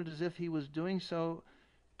that sounded as if he was doing so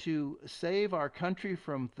to save our country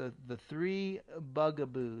from the three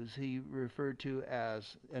bugaboos he referred to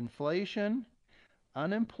as inflation,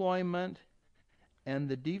 unemployment, and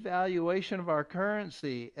the devaluation of our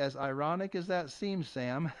currency. As ironic as that seems,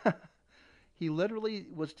 Sam, he literally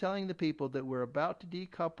was telling the people that we're about to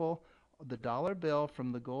decouple the dollar bill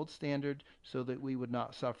from the gold standard so that we would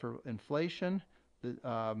not suffer inflation, the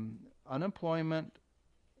unemployment,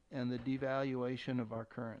 and the devaluation of our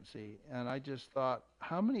currency. And I just thought,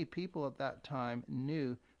 how many people at that time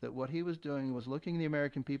knew that what he was doing was looking the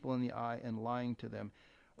American people in the eye and lying to them?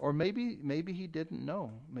 Or maybe he didn't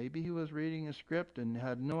know. Maybe he was reading a script and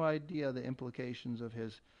had no idea the implications of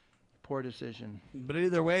his poor decision. But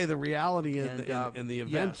either way, the reality and the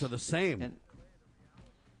events yes. are the same.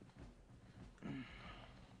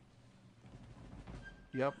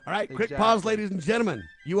 Yep. All right, quick pause, ladies and gentlemen.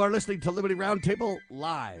 You are listening to Liberty Roundtable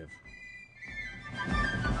Live.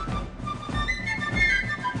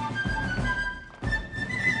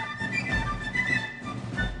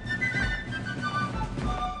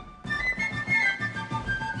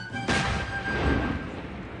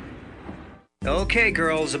 Okay,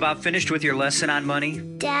 girls, about finished with your lesson on money?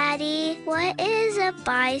 Daddy, what is a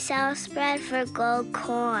buy-sell spread for gold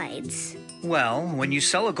coins? Well, when you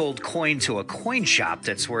sell a gold coin to a coin shop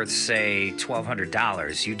that's worth, say,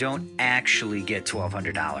 $1,200, you don't actually get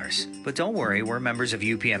 $1,200. But don't worry, we're members of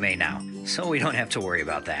UPMA now, so we don't have to worry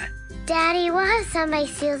about that. Daddy, what if somebody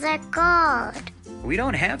steals our gold? We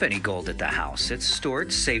don't have any gold at the house. It's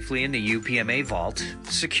stored safely in the UPMA vault,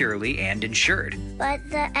 securely and insured. But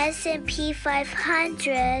the S&P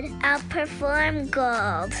 500 outperformed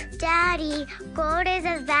gold. Daddy, gold is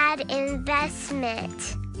a bad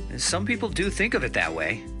investment. Some people do think of it that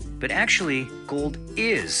way, but actually, gold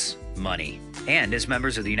is money. And as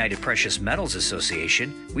members of the United Precious Metals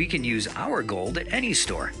Association, we can use our gold at any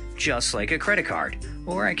store, just like a credit card.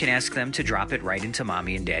 Or I can ask them to drop it right into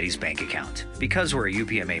Mommy and Daddy's bank account, because we're a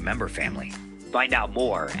UPMA member family. Find out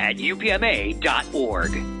more at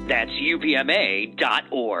upma.org. That's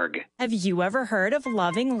upma.org. Have you ever heard of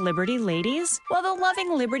Loving Liberty Ladies? Well, the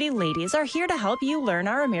Loving Liberty Ladies are here to help you learn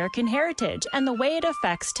our American heritage and the way it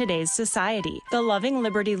affects today's society. The Loving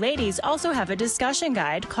Liberty Ladies also have a discussion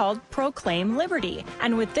guide called Proclaim Liberty.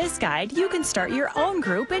 And with this guide, you can start your own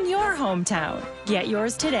group in your hometown. Get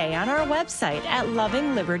yours today on our website at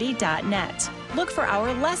lovingliberty.net. Look for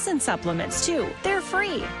our lesson supplements, too. They're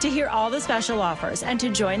free. To hear all the special offers and to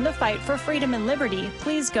join the fight for freedom and liberty,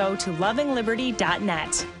 please go to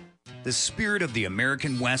lovingliberty.net. The spirit of the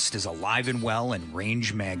American West is alive and well in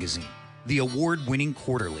Range Magazine, the award-winning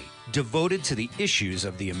quarterly devoted to the issues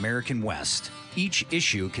of the American West. Each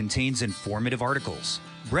issue contains informative articles,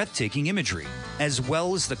 breathtaking imagery, as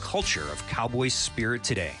well as the culture of cowboy spirit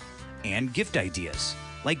today, and gift ideas,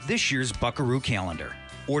 like this year's Buckaroo calendar.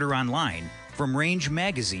 Order online from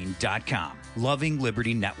rangemagazine.com. Loving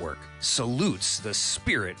Liberty Network salutes the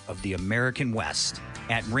spirit of the American West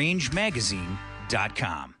at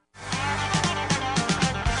rangemagazine.com.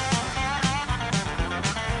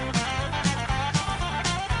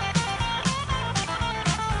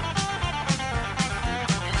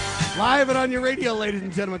 Live and on your radio, ladies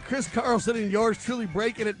and gentlemen. Chris Carlson and yours truly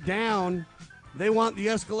breaking it down. They want the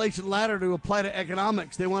escalation ladder to apply to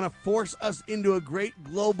economics. They want to force us into a great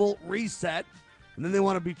global reset. And then they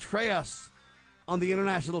want to betray us on the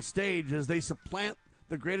international stage as they supplant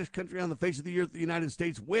the greatest country on the face of the earth, the United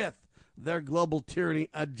States, with their global tyranny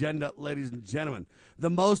agenda, ladies and gentlemen. The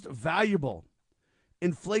most valuable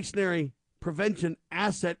inflationary prevention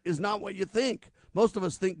asset is not what you think. Most of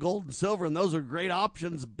us think gold and silver, and those are great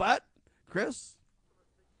options. But, Chris?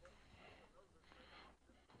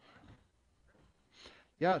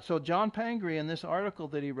 Yeah, so John Pangri, in this article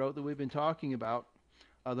that he wrote that we've been talking about,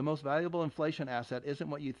 the most valuable inflation asset isn't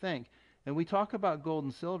what you think. And we talk about gold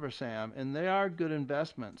and silver, Sam, and they are good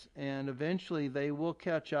investments. And eventually they will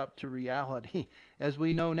catch up to reality. As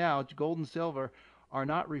we know now, gold and silver are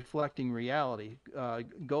not reflecting reality.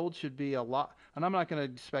 Gold should be a lot, and I'm not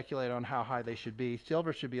going to speculate on how high they should be.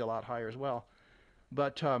 Silver should be a lot higher as well.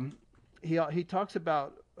 But he talks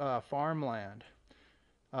about farmland.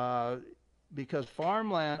 Because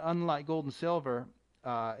farmland, unlike gold and silver,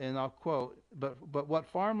 and I'll quote, but what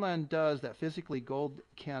farmland does that physically gold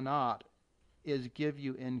cannot is give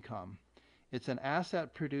you income. It's an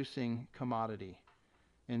asset-producing commodity.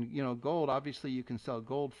 And, you know, gold, obviously you can sell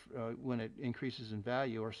gold when it increases in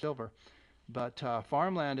value, or silver. But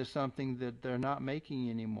farmland is something that they're not making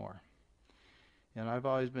anymore. And I've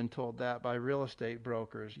always been told that by real estate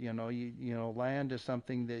brokers. You know, land is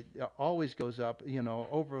something that always goes up, you know,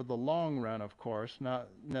 over the long run, of course, not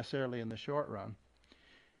necessarily in the short run.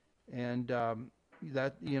 And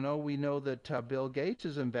that, you know, we know that Bill Gates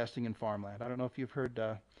is investing in farmland. I don't know if you've heard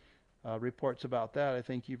reports about that. I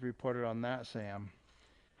think you've reported on that, Sam.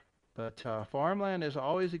 But farmland is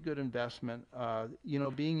always a good investment. You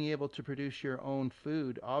know, being able to produce your own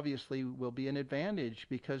food obviously will be an advantage,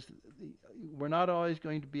 because we're not always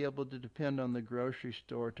going to be able to depend on the grocery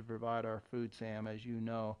store to provide our food, Sam, as you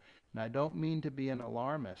know. And I don't mean to be an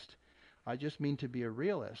alarmist. I just mean to be a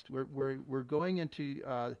realist. We're going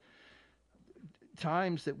into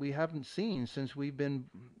times that we haven't seen since we've been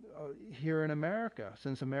here in America,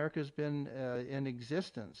 since America's been in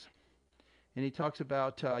existence. And he talks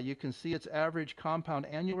about, you can see its average compound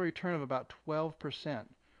annual return of about 12%,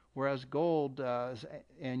 whereas gold's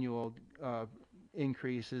annual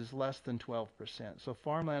increase is less than 12%. So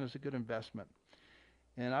farmland is a good investment.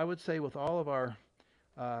 And I would say with all of our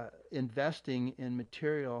investing in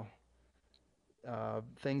material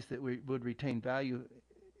things that would retain value,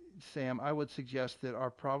 Sam, I would suggest that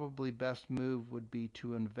our probably best move would be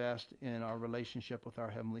to invest in our relationship with our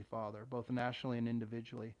Heavenly Father, both nationally and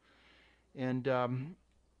individually. And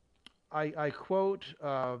I quote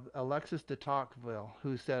Alexis de Tocqueville,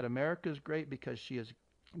 who said, "America is great because she is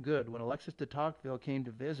good." When Alexis de Tocqueville came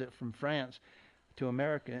to visit from France to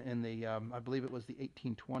America in the, I believe it was the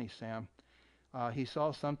 1820s, Sam, he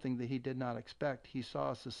saw something that he did not expect. He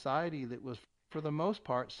saw a society that was, for the most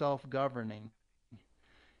part, self-governing.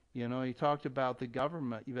 You know, he talked about the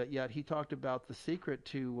government, but yet he talked about the secret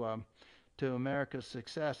to America's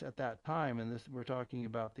success at that time, and this we're talking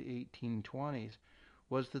about the 1820s,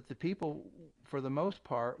 was that the people, for the most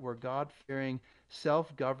part, were God-fearing,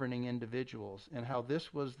 self-governing individuals, and how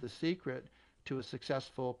this was the secret to a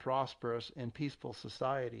successful, prosperous, and peaceful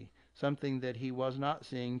society, something that he was not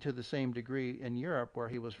seeing to the same degree in Europe, where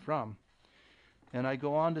he was from. And I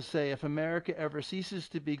go on to say, if America ever ceases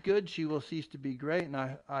to be good, she will cease to be great. And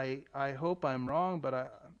I hope I'm wrong,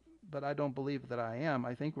 but I don't believe that I am.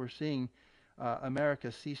 I think we're seeing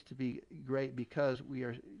America cease to be great because we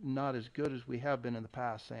are not as good as we have been in the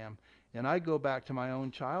past, Sam. And I go back to my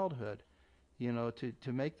own childhood, to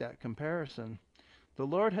make that comparison. The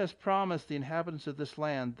Lord has promised the inhabitants of this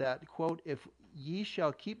land that, quote, if ye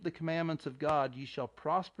shall keep the commandments of God, ye shall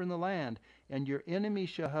prosper in the land, and your enemies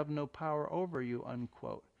shall have no power over you,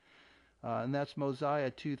 unquote. And that's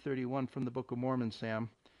Mosiah 2:31 from the Book of Mormon, Sam.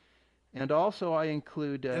 And also I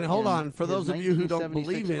include... and hold on, for those of you who don't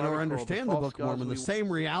believe in or understand the Book of Mormon, the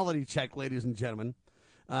same reality check, ladies and gentlemen,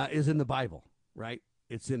 is in the Bible, right?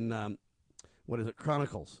 It's in,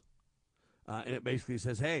 Chronicles. And it basically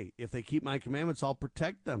says, hey, if they keep my commandments, I'll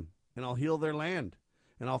protect them, and I'll heal their land,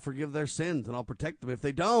 and I'll forgive their sins, and I'll protect them. If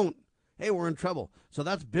they don't, hey, we're in trouble. So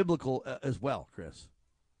that's biblical as well, Chris.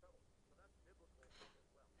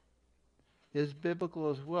 Is biblical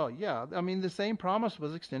as well. Yeah, I mean, the same promise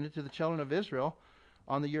was extended to the children of Israel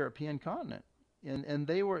on the European continent. And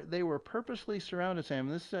they were purposely surrounded, Sam.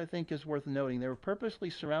 And this, I think, is worth noting. They were purposely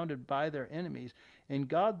surrounded by their enemies. And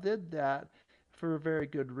God did that for a very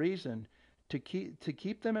good reason, to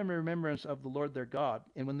keep them in remembrance of the Lord their God.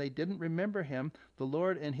 And when they didn't remember him, the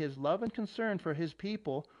Lord, in his love and concern for his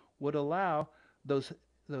people, would allow those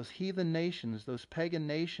heathen nations, those pagan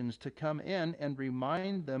nations, to come in and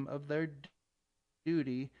remind them of their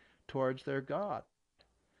duty towards their God.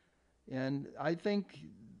 And I think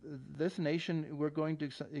this nation, we're going to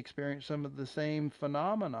experience some of the same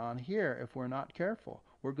phenomenon here if we're not careful.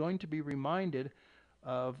 We're going to be reminded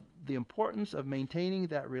of the importance of maintaining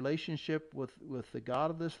that relationship with the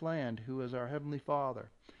God of this land, who is our Heavenly Father.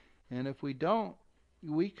 And if we don't,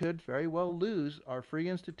 we could very well lose our free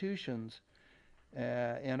institutions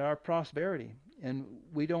and our prosperity. And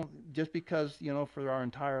we don't, just because, for our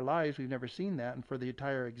entire lives we've never seen that, and for the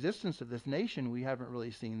entire existence of this nation we haven't really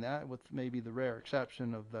seen that, with maybe the rare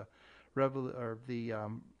exception of the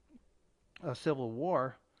Civil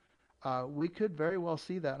War. We could very well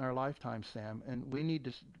see that in our lifetime, Sam, and we need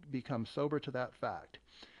to become sober to that fact.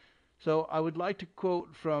 So I would like to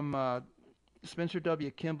quote from Spencer W.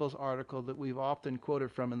 Kimball's article that we've often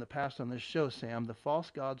quoted from in the past on this show, Sam, The False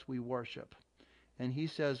Gods We Worship. And he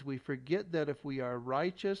says, we forget that if we are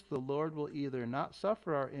righteous, the Lord will either not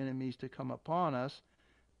suffer our enemies to come upon us,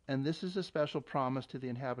 and this is a special promise to the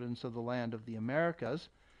inhabitants of the land of the Americas.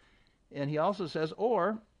 And he also says,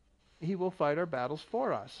 or he will fight our battles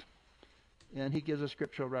for us. And he gives a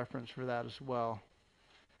scriptural reference for that as well.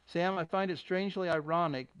 Sam, I find it strangely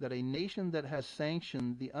ironic that a nation that has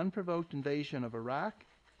sanctioned the unprovoked invasion of Iraq,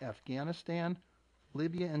 Afghanistan,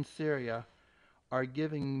 Libya, and Syria are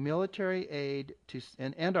giving military aid to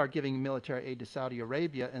Saudi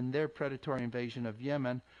Arabia and their predatory invasion of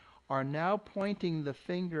Yemen, are now pointing the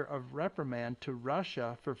finger of reprimand to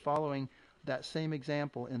Russia for following that same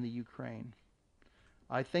example in the Ukraine.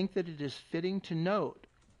 I think that it is fitting to note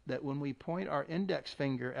that when we point our index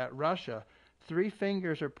finger at Russia, 3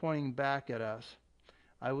 fingers are pointing back at us.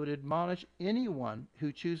 I would admonish anyone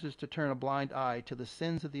who chooses to turn a blind eye to the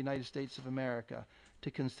sins of the United States of America to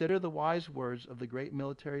consider the wise words of the great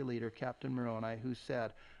military leader, Captain Moroni, who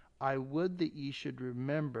said, I would that ye should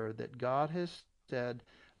remember that God has said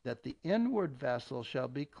that the inward vessel shall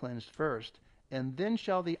be cleansed first, and then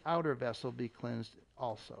shall the outer vessel be cleansed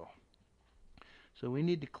also. So we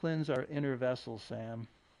need to cleanse our inner vessel, Sam.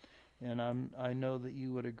 And I know that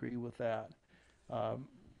you would agree with that.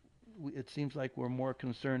 It seems like we're more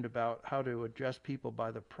concerned about how to address people by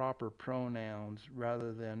the proper pronouns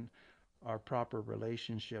rather than our proper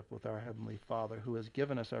relationship with our Heavenly Father, who has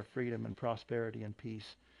given us our freedom and prosperity and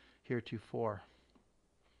peace heretofore.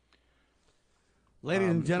 Ladies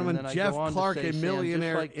and gentlemen, Jeff Clark, a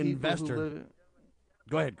millionaire investor.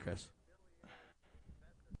 Go ahead, Chris.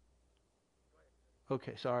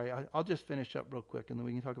 Okay, sorry. I'll just finish up real quick, and then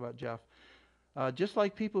we can talk about Jeff. Just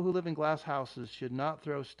like people who live in glass houses should not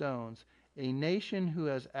throw stones, a nation who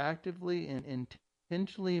has actively and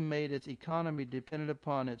intentionally made its economy dependent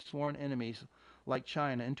upon its sworn enemies, like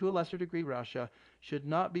China, and to a lesser degree Russia, should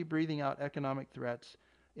not be breathing out economic threats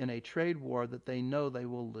in a trade war that they know they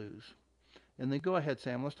will lose. And then go ahead,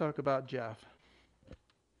 Sam. Let's talk about Jeff.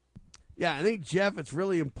 Yeah, I think, Jeff, it's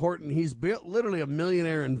really important. He's literally a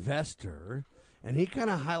millionaire investor, and he kind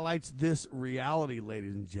of highlights this reality,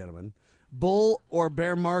 ladies and gentlemen. Bull or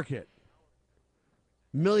bear market?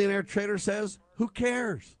 Millionaire trader says, who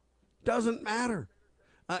cares? Doesn't matter.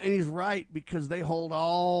 And he's right, because they hold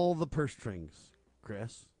all the purse strings,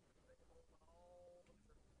 Chris.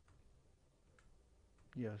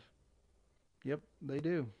 Yes. Yep, they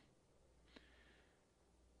do.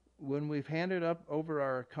 When we've handed up over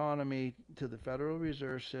our economy to the Federal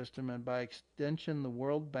Reserve System, and by extension the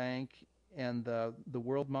World Bank and the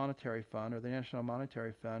World Monetary Fund, or the National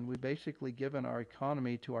Monetary Fund, we've basically given our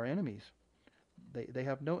economy to our enemies. They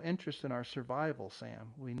have no interest in our survival,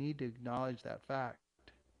 Sam. We need to acknowledge that fact.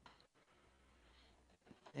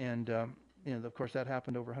 And of course, that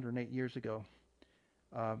happened over 108 years ago.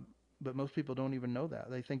 But most people don't even know that.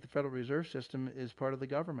 They think the Federal Reserve System is part of the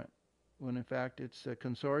government, when in fact it's a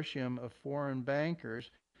consortium of foreign bankers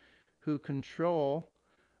who control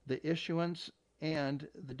the issuance and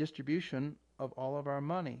the distribution of all of our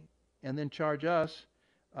money, and then charge us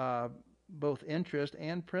both interest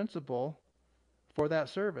and principal for that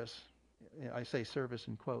service. I say service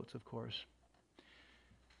in quotes, of course.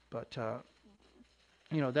 But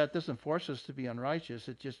that doesn't force us to be unrighteous.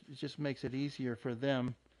 It just makes it easier for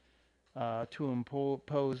them to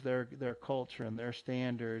impose their culture and their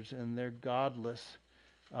standards and their godless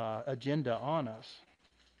agenda on us,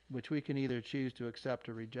 which we can either choose to accept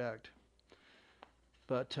or reject.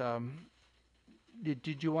 But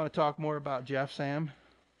did you want to talk more about Jeff, Sam?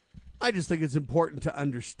 I just think it's important to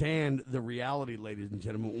understand the reality, ladies and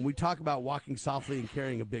gentlemen. When we talk about walking softly and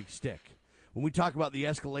carrying a big stick, when we talk about the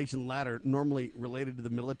escalation ladder normally related to the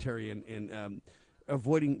military and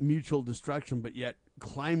avoiding mutual destruction, but yet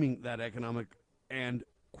climbing that economic and,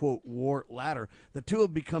 quote, war ladder, the two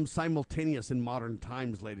have become simultaneous in modern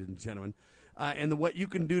times, ladies and gentlemen. And what you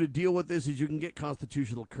can do to deal with this is you can get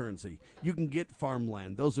constitutional currency. You can get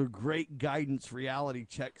farmland. Those are great guidance reality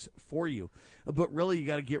checks for you. But really, you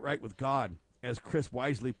got to get right with God, as Chris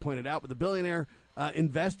wisely pointed out. But the millionaire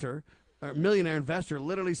investor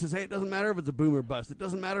literally says, hey, it doesn't matter if it's a boom or bust. It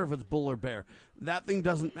doesn't matter if it's bull or bear. That thing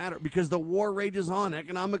doesn't matter because the war rages on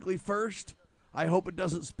economically first. I hope it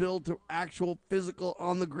doesn't spill to actual physical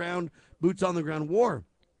on the ground, boots on the ground war.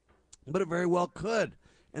 But it very well could.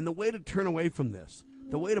 And the way to turn away from this,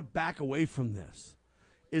 the way to back away from this,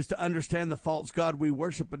 is to understand the false god we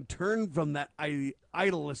worship and turn from that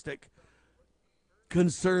idolistic,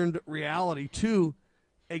 concerned reality to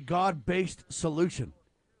a God-based solution.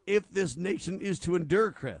 If this nation is to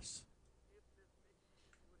endure, Chris.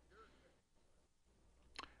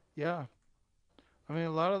 Yeah. I mean,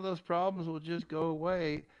 a lot of those problems will just go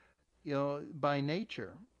away, by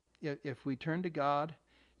nature. If we turn to God,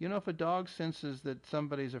 if a dog senses that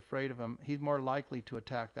somebody's afraid of him, he's more likely to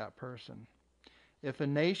attack that person. If a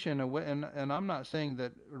nation, and I'm not saying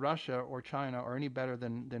that Russia or China are any better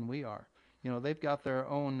than we are. They've got their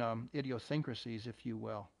own idiosyncrasies, if you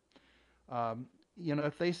will.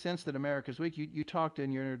 If they sense that America's weak, you talked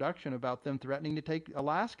in your introduction about them threatening to take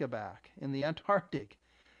Alaska back in the Antarctic,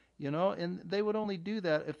 and they would only do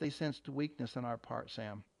that if they sensed weakness on our part,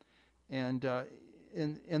 Sam. And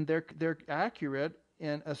they're accurate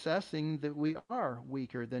in assessing that we are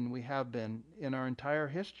weaker than we have been in our entire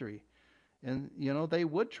history. And, they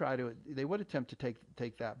would attempt to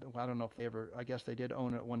take that. But I don't know if they ever, I guess they did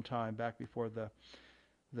own it at one time back before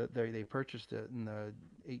they purchased it in the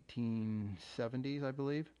 1870s, I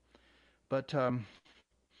believe. But,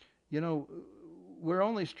 we're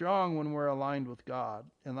only strong when we're aligned with God.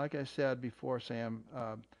 And like I said before, Sam,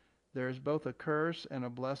 there's both a curse and a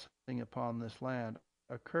blessing upon this land.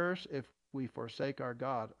 A curse if we forsake our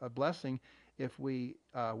God, a blessing if we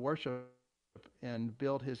worship and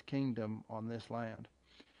build his kingdom on this land.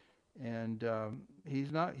 And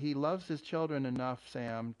he loves his children enough,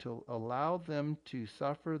 Sam, to allow them to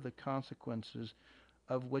suffer the consequences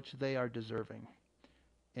of which they are deserving.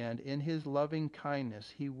 And in his loving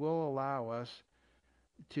kindness, he will allow us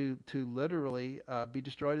to literally be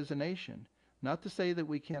destroyed as a nation. Not to say that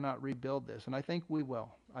we cannot rebuild this, and I think we will.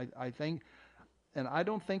 And I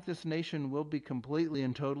don't think this nation will be completely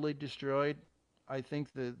and totally destroyed. I think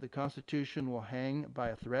the Constitution will hang by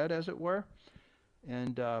a thread, as it were.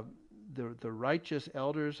 And the righteous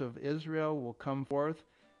elders of Israel will come forth,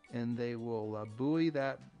 and they will buoy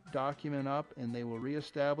that document up, and they will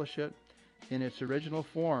reestablish it in its original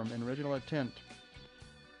form and original intent.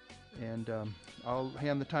 And I'll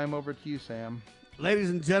hand the time over to you, Sam. Ladies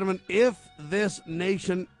and gentlemen, if this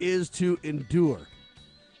nation is to endure,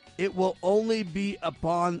 it will only be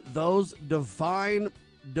upon those divine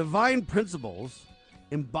principles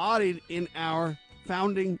embodied in our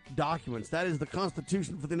founding documents. That is the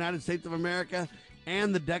Constitution for the United States of America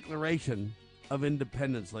and the Declaration of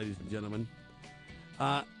Independence, ladies and gentlemen.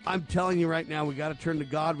 I'm telling you right now, we got to turn to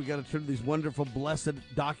God. We got to turn to these wonderful, blessed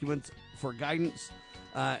documents for guidance.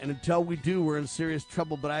 And until we do, we're in serious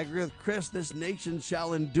trouble. But I agree with Chris, this nation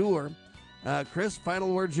shall endure. Chris,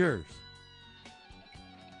 final word's yours.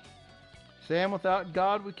 Sam, without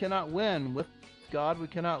God, we cannot win. With God, we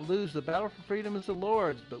cannot lose. The battle for freedom is the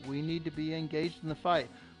Lord's, but we need to be engaged in the fight.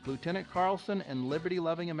 Lieutenant Carlson and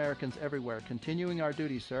liberty-loving Americans everywhere, continuing our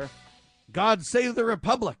duty, sir. God save the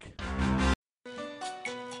Republic.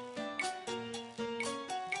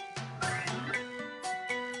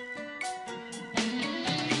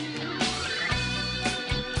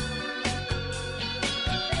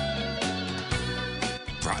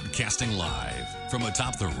 Broadcasting live from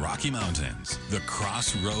atop the Rocky Mountains, the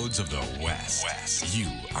crossroads of the West. You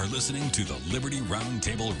are listening to the Liberty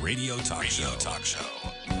Roundtable Radio Talk Show.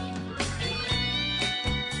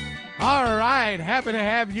 All right, happy to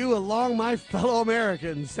have you along, my fellow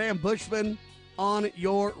Americans. Sam Bushman on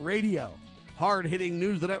your radio. Hard-hitting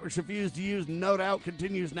news the networks refuse to use, no doubt,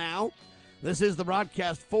 continues now. This is the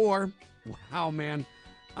broadcast for, wow, man,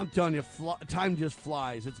 I'm telling you, time just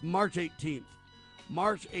flies. It's March 18th.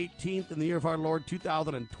 March 18th in the year of our Lord,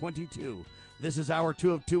 2022. This is hour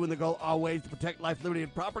 2 of 2 in the goal always to protect life, liberty,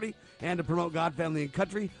 and property and to promote God, family, and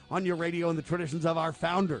country on your radio and the traditions of our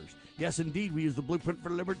founders. Yes, indeed, we use the blueprint for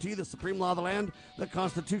liberty, the supreme law of the land, the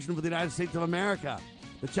Constitution for the United States of America.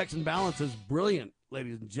 The checks and balances, brilliant,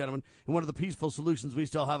 ladies and gentlemen, and one of the peaceful solutions we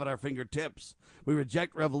still have at our fingertips. We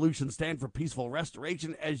reject revolution, stand for peaceful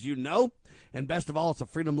restoration, as you know, and best of all, it's a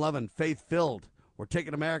freedom-loving, faith-filled. We're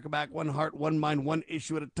taking America back, one heart, one mind, one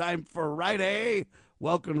issue at a time. Friday.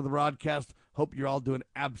 Welcome to the broadcast. Hope you're all doing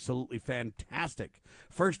absolutely fantastic.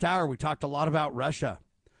 First hour, we talked a lot about Russia.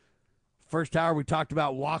 First hour, we talked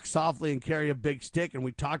about walk softly and carry a big stick, and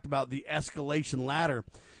we talked about the escalation ladder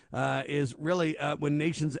is really when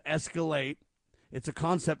nations escalate. It's a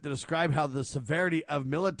concept to describe how the severity of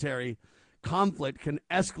military conflict can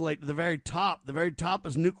escalate to the very top. The very top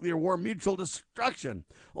is nuclear war, mutual destruction.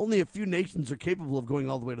 Only a few nations are capable of going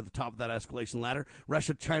all the way to the top of that escalation ladder.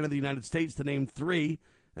 Russia, China, the United States, to name three.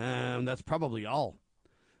 That's probably all.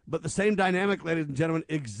 But the same dynamic, ladies and gentlemen,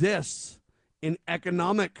 exists in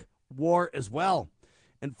economic war as well.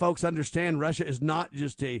 And folks understand Russia is not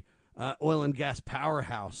just a oil and gas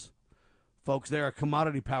powerhouse. Folks, they're a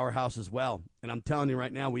commodity powerhouse as well. And I'm telling you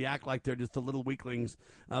right now, we act like they're just the little weaklings,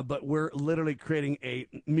 but we're literally creating a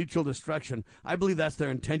mutual destruction. I believe that's their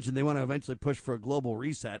intention. They want to eventually push for a global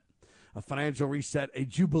reset, a financial reset, a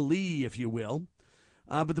jubilee, if you will.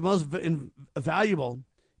 But the most valuable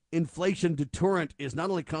inflation deterrent is not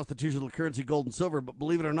only constitutional currency, gold and silver, but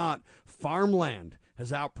believe it or not, farmland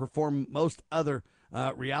has outperformed most other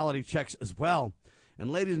reality checks as well. And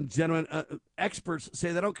ladies and gentlemen, experts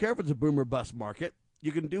say they don't care if it's a boom or bust market.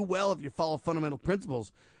 You can do well if you follow fundamental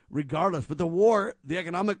principles regardless. But the war, the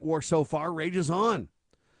economic war so far, rages on.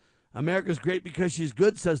 America's great because she's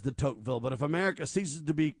good, says de Tocqueville. But if America ceases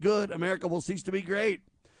to be good, America will cease to be great.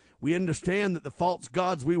 We understand that the false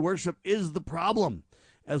gods we worship is the problem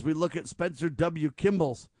as we look at Spencer W.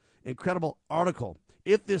 Kimball's incredible article.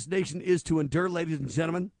 If this nation is to endure, ladies and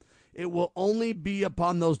gentlemen, it will only be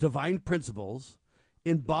upon those divine principles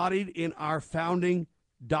embodied in our founding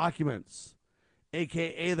documents,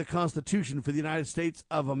 a.k.a. the Constitution for the United States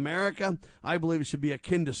of America. I believe it should be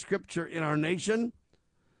akin to Scripture in our nation,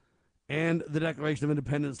 and the Declaration of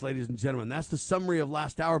Independence, ladies and gentlemen. That's the summary of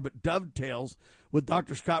last hour, but dovetails with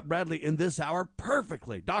Dr. Scott Bradley in this hour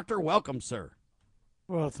perfectly. Doctor, welcome, sir.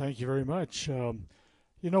 Well, thank you very much.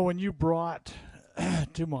 When you brought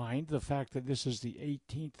to mind the fact that this is the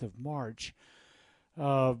 18th of March,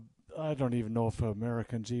 I don't even know if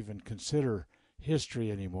Americans even consider history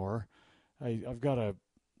anymore. I've got a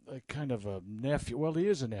kind of a nephew. Well, he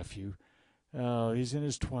is a nephew. He's in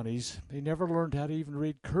his 20s. He never learned how to even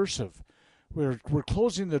read cursive. We're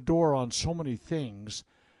closing the door on so many things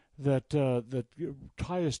that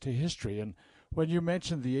tie us to history. And when you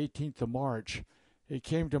mentioned the 18th of March, it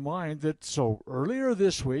came to mind that so earlier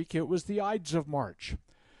this week it was the Ides of March.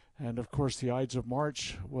 And, of course, the Ides of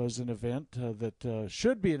March was an event that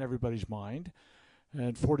should be in everybody's mind.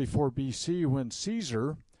 And 44 B.C. when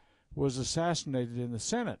Caesar was assassinated in the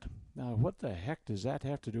Senate. Now, what the heck does that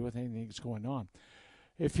have to do with anything that's going on?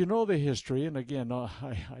 If you know the history, and again,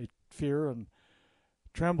 I fear and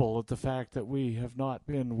tremble at the fact that we have not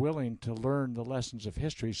been willing to learn the lessons of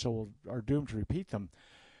history, so are doomed to repeat them.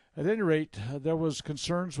 At any rate, there was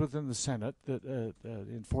concerns within the Senate that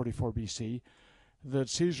in 44 B.C., that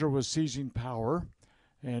Caesar was seizing power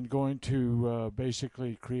and going to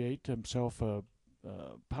basically create himself a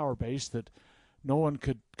power base that no one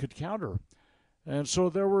could counter. And so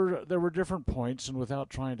there were different points, and without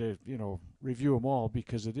trying to review them all,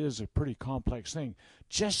 because it is a pretty complex thing,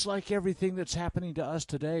 just like everything that's happening to us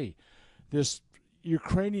today, this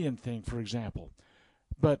Ukrainian thing, for example,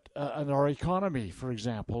 but and our economy, for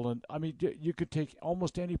example, and I mean you could take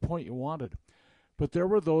almost any point you wanted. But there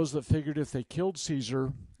were those that figured if they killed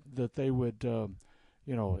Caesar, that they would, the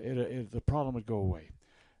problem would go away.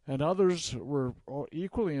 And others were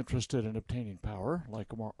equally interested in obtaining power, like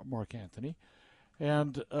Mark Antony.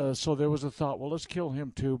 And so there was a thought, well, let's kill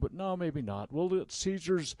him too, but no, maybe not. We'll let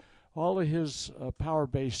Caesar's, all of his power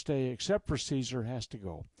base stay, except for Caesar has to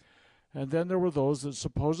go. And then there were those that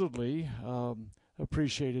supposedly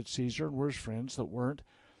appreciated Caesar and were his friends that weren't.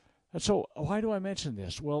 And so why do I mention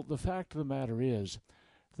this? Well, the fact of the matter is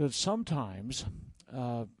that sometimes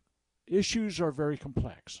issues are very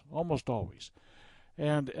complex, almost always.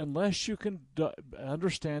 And unless you can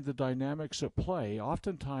understand the dynamics at play,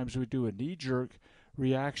 oftentimes we do a knee-jerk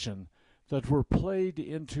reaction that we're played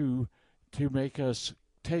into to make us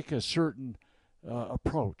take a certain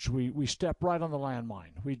approach. We step right on the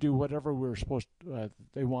landmine. We do whatever we're supposed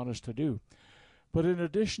they want us to do. But in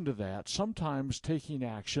addition to that, sometimes taking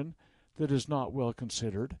action that is not well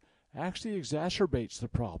considered actually exacerbates the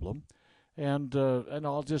problem. And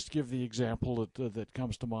I'll just give the example that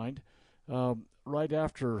comes to mind. Right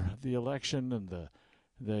after the election and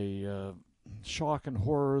the shock and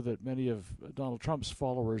horror that many of Donald Trump's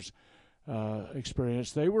followers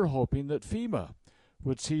experienced, they were hoping that FEMA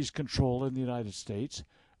would seize control in the United States.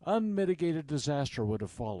 Unmitigated disaster would have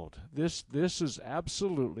followed. This is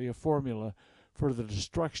absolutely a formula for the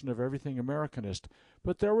destruction of everything Americanist.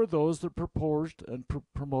 But there were those that proposed and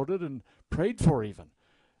promoted and prayed for even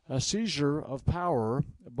a seizure of power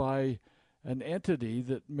by an entity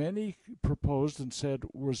that many proposed and said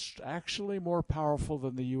was actually more powerful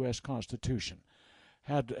than the U.S. Constitution,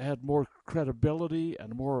 had more credibility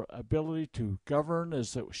and more ability to govern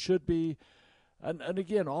as it should be. And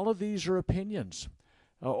again, all of these are opinions.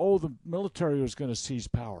 The military was going to seize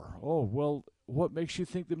power. Oh, well, what makes you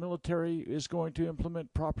think the military is going to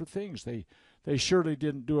implement proper things? They surely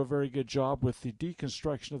didn't do a very good job with the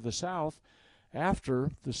deconstruction of the South after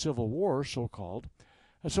the Civil War, so-called.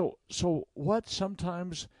 And so what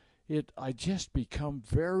sometimes I just become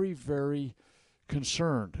very, very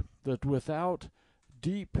concerned that without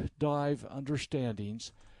deep dive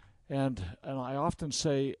understandings, and I often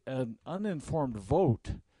say an uninformed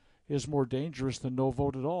vote is more dangerous than no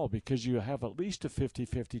vote at all, because you have at least a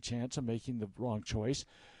 50-50 chance of making the wrong choice.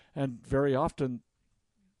 And very often,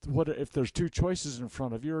 if there's 2 choices in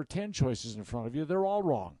front of you or 10 choices in front of you, they're all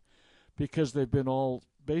wrong, because they've been all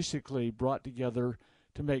basically brought together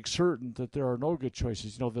to make certain that there are no good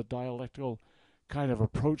choices. You know, the dialectical kind of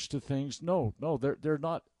approach to things. No, they're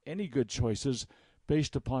not any good choices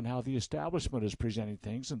based upon how the establishment is presenting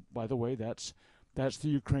things. And by the way, that's the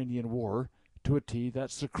Ukrainian war to a T.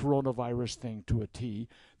 That's the coronavirus thing to a T.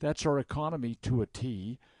 That's our economy to a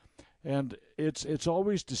T. And it's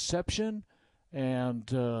always deception and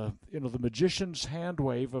the magician's hand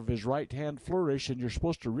wave of his right hand flourish, and you're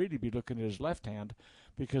supposed to really be looking at his left hand,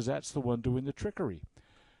 because that's the one doing the trickery.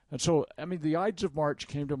 And so, I mean, the Ides of March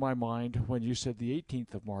came to my mind when you said the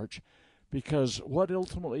 18th of March, because what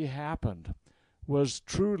ultimately happened was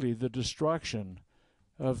truly the destruction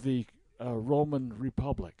of the Roman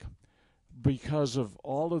Republic, because of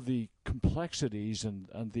all of the complexities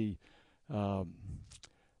and the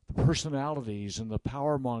personalities and the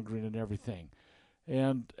power mongering and everything.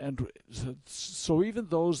 And so even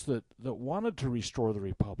those that wanted to restore the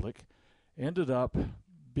Republic ended up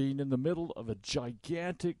being in the middle of a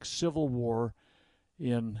gigantic civil war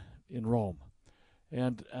in Rome.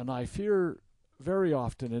 And I fear very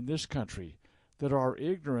often in this country that our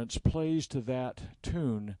ignorance plays to that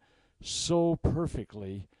tune so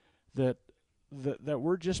perfectly that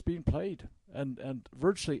we're just being played. And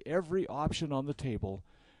virtually every option on the table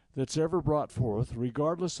that's ever brought forth,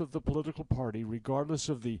 regardless of the political party, regardless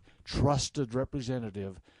of the trusted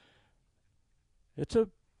representative, it's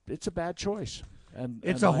a bad choice.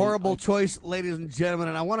 It's a horrible choice, ladies and gentlemen,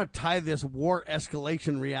 and I want to tie this war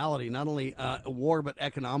escalation reality, not only war, but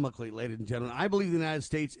economically, ladies and gentlemen. I believe the United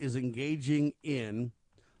States is engaging in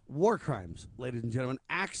war crimes, ladies and gentlemen,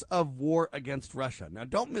 acts of war against Russia. Now,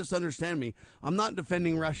 don't misunderstand me. I'm not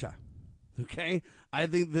defending Russia, okay? I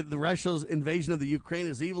think that the Russia's invasion of the Ukraine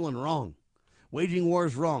is evil and wrong. Waging war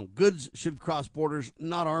is wrong. Goods should cross borders,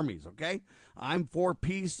 not armies, okay? I'm for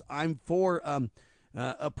peace. I'm for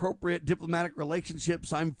appropriate diplomatic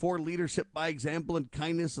relationships. I'm for leadership by example and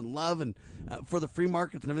kindness and love, and for the free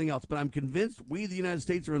markets and everything else. But I'm convinced we, the United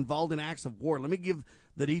States, are involved in acts of war. Let me give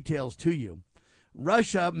the details to you.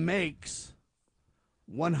 Russia makes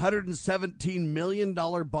 $117 million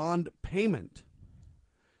bond payment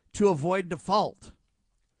to avoid default.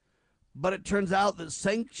 But it turns out that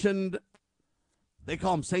sanctioned, they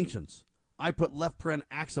call them sanctions, I put left paren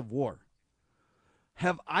acts of war,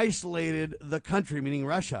 have isolated the country, meaning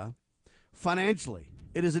Russia, financially.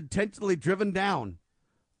 It has intentionally driven down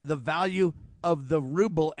the value of the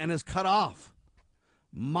ruble and has cut off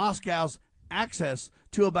Moscow's access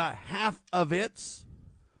to about half of its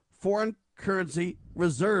foreign currency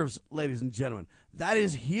reserves, ladies and gentlemen. That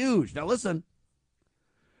is huge. Now listen,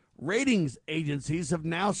 ratings agencies have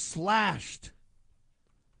now slashed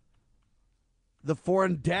the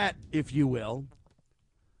foreign debt, if you will,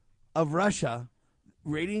 of Russia.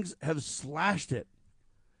 Ratings have slashed it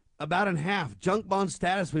about in half. Junk bond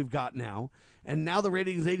status we've got now. And now the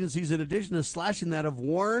ratings agencies, in addition to slashing that, have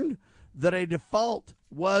warned that a default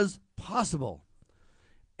was possible.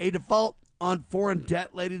 A default on foreign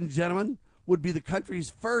debt, ladies and gentlemen, would be the country's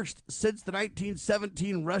first since the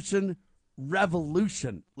 1917 Russian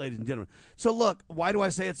Revolution, ladies and gentlemen. So look, why do I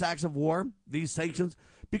say it's acts of war, these sanctions?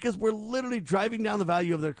 Because we're literally driving down the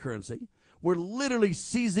value of their currency. We're literally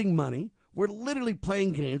seizing money. We're literally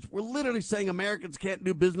playing games. We're literally saying Americans can't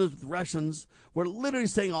do business with Russians. We're literally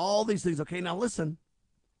saying all these things. Okay, now listen.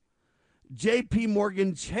 J.P.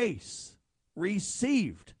 Morgan Chase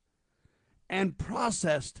received and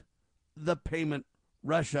processed the payment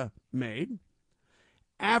Russia made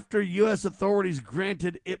after U.S. authorities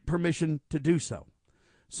granted it permission to do so.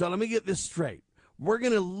 So let me get this straight. We're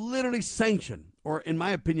going to literally sanction, or in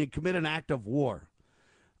my opinion, commit an act of war,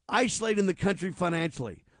 isolating the country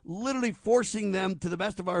financially, literally forcing them to the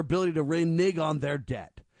best of our ability to renege on their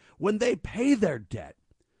debt. When they pay their debt,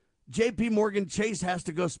 J.P. Morgan Chase has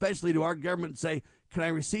to go specially to our government and say, can I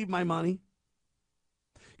receive my money?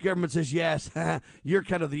 Government says, yes, you're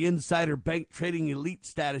kind of the insider bank trading elite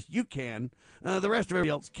status. You can. The rest of everybody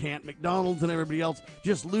else can't. McDonald's and everybody else,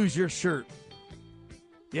 just lose your shirt.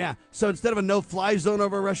 Yeah, so instead of a no-fly zone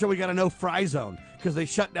over Russia, we got a no-fry zone because they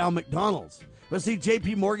shut down McDonald's. But see,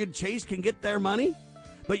 J.P. Morgan Chase can get their money,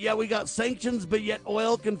 but yet we got sanctions, but yet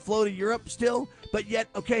oil can flow to Europe still. But yet,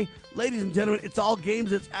 okay, ladies and gentlemen, it's all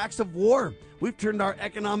games. It's acts of war. We've turned our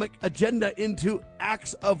economic agenda into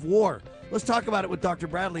acts of war. Let's talk about it with Dr.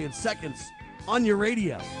 Bradley in seconds on your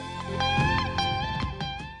radio.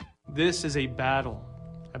 This is a battle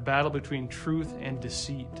between truth and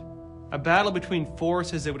deceit, a battle between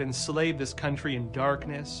forces that would enslave this country in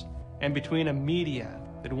darkness and between a media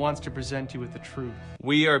that wants to present you with the truth.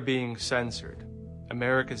 We are being censored.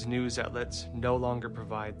 America's news outlets no longer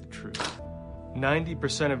provide the truth.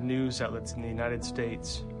 90% of news outlets in the United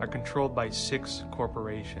States are controlled by 6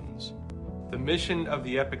 corporations. The mission of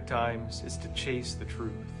the Epoch Times is to chase the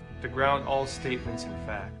truth, to ground all statements in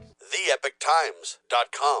fact.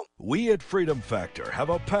 TheEpochTimes.com. We at Freedom Factor have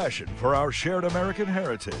a passion for our shared American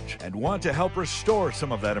heritage and want to help restore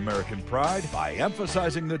some of that American pride by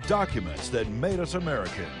emphasizing the documents that made us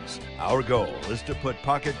Americans. Our goal is to put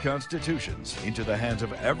pocket constitutions into the hands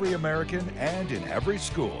of every American and in every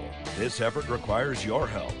school. This effort requires your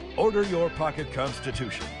help. Order your pocket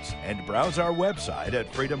constitutions and browse our website at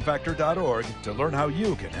freedomfactor.org to learn how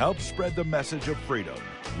you can help spread the message of freedom.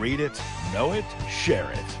 Read it, know it, share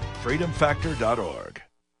it. freedomfactor.org.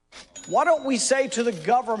 Why don't we say to the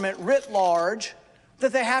government writ large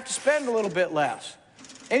that they have to spend a little bit less?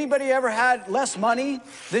 Anybody ever had less money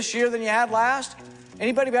this year than you had last?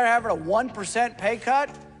 Anybody ever having a 1% pay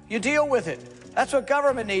cut? You deal with it. That's what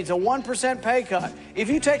government needs, a 1% pay cut. If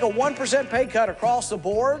you take a 1% pay cut across the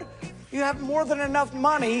board, you have more than enough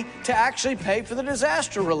money to actually pay for the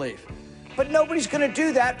disaster relief. But nobody's going to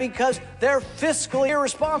do that because they're fiscally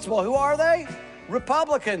irresponsible. Who are they?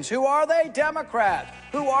 Republicans. Who are they? Democrats.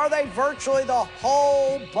 Who are they? Virtually the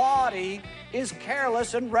whole body is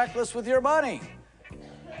careless and reckless with your money.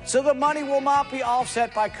 So the money will not be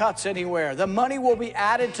offset by cuts anywhere. The money will be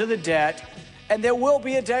added to the debt, and there will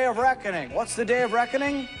be a day of reckoning. What's the day of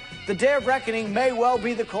reckoning? The day of reckoning may well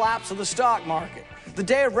be the collapse of the stock market. The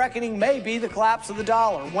day of reckoning may be the collapse of the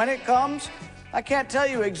dollar. When it comes, I can't tell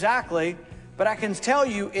you exactly, but I can tell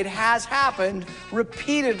you it has happened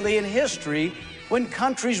repeatedly in history when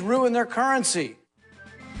countries ruin their currency.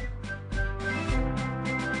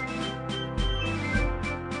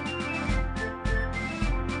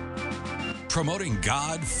 Promoting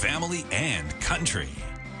God, family, and country.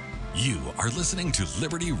 You are listening to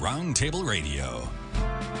Liberty Roundtable Radio.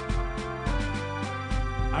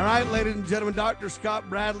 All right, ladies and gentlemen, Dr. Scott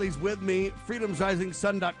Bradley's with me.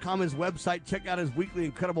 FreedomsRisingSun.com, his website. Check out his weekly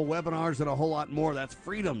incredible webinars and a whole lot more. That's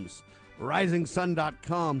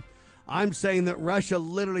FreedomsRisingSun.com. I'm saying that Russia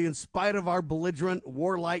literally, in spite of our belligerent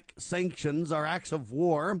warlike sanctions, our acts of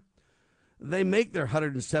war, they make their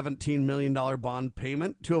 $117 million bond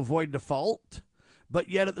payment to avoid default. But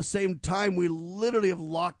yet at the same time, we literally have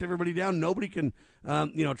locked everybody down. Nobody can,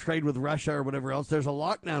 trade with Russia or whatever else. There's a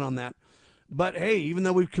lockdown on that. But, hey, even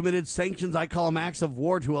though we've committed sanctions, I call them acts of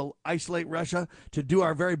war to isolate Russia, to do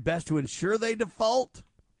our very best to ensure they default.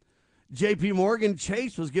 JP Morgan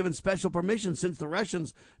Chase was given special permission since the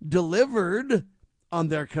Russians delivered on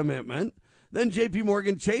their commitment. Then JP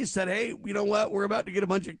Morgan Chase said, hey, you know what? We're about to get a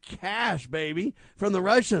bunch of cash, baby, from the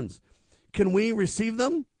Russians. Can we receive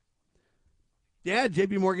them? Yeah,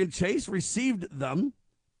 JP Morgan Chase received them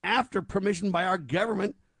after permission by our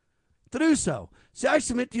government to do so. See, I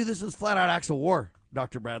submit to you this is flat-out acts of war,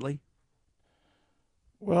 Dr. Bradley.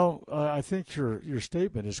 Well, I think your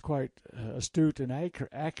statement is quite astute and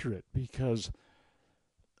accurate because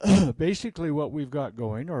basically what we've got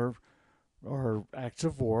going are acts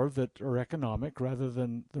of war that are economic rather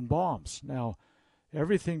than bombs. Now,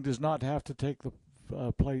 everything does not have to take the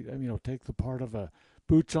take the part of a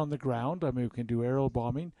boots on the ground. I mean, we can do aerial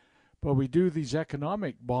bombing, but we do these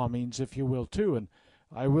economic bombings, if you will, too. And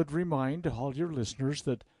I would remind all your listeners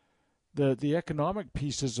that the economic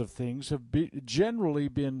pieces of things have generally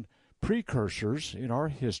been precursors in our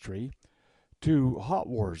history to hot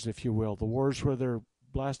wars, if you will, the wars where they're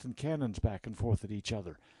blasting cannons back and forth at each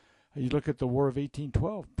other. You look at the War of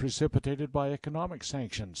 1812, precipitated by economic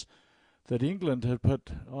sanctions that England had put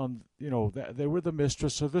on, they were the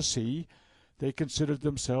mistress of the sea. They considered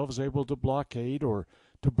themselves able to blockade or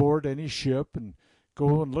to board any ship and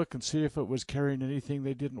go and look and see if it was carrying anything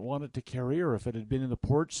they didn't want it to carry or if it had been in the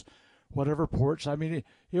ports, whatever ports. I mean,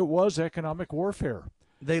 it was economic warfare.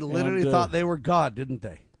 They literally thought they were God, didn't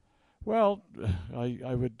they? Well,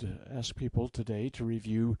 I would ask people today to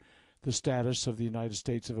review the status of the United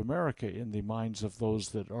States of America in the minds of those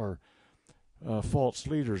that are false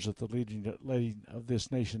leaders at the leading of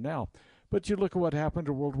this nation now. But you look at what happened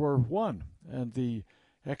in World War I and the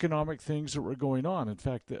economic things that were going on. In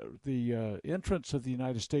fact, the entrance of the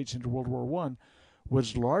United States into World War I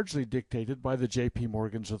was largely dictated by the J.P.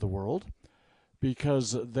 Morgans of the world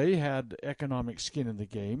because they had economic skin in the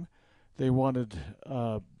game. They wanted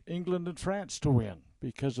England and France to win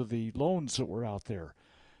because of the loans that were out there.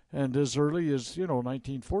 And as early as,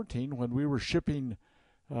 1914, when we were shipping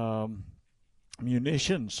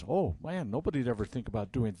munitions, oh, man, nobody'd ever think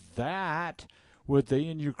about doing that, would they,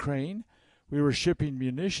 in Ukraine? We were shipping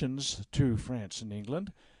munitions to France and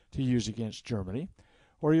England to use against Germany.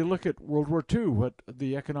 Or you look at World War II, what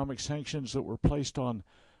the economic sanctions that were placed on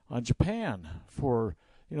Japan for,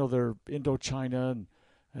 their Indochina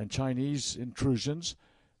and Chinese intrusions,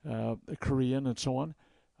 Korean and so on.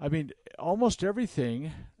 I mean, almost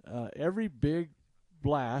everything, every big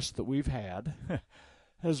blast that we've had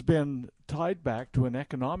has been tied back to an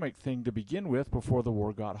economic thing to begin with before the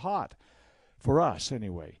war got hot, for us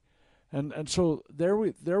anyway. And so there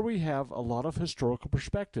we have a lot of historical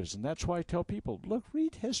perspectives, and that's why I tell people, look,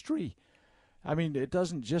 read history. I mean, it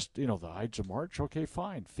doesn't just, the Ides of March, okay,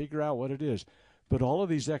 fine, figure out what it is. But all of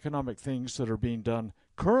these economic things that are being done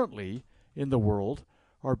currently in the world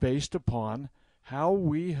are based upon how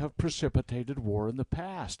we have precipitated war in the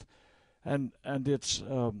past. And it's,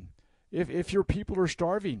 if your people are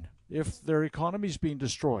starving, if their economy's being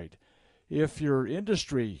destroyed, if your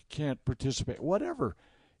industry can't participate, whatever,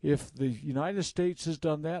 if the United States has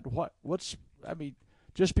done that,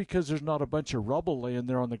 just because there's not a bunch of rubble laying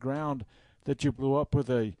there on the ground that you blew up with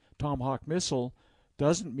a Tomahawk missile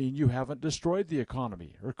doesn't mean you haven't destroyed the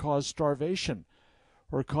economy or caused starvation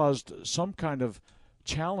or caused some kind of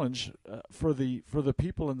challenge for the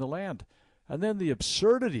people in the land. And then the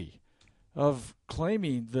absurdity of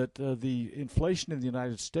claiming that the inflation in the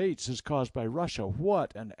United States is caused by Russia.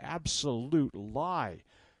 What an absolute lie.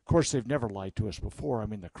 Of course, they've never lied to us before. I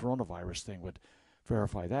mean, the coronavirus thing would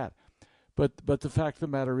verify that. But the fact of the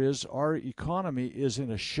matter is our economy is in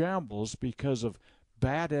a shambles because of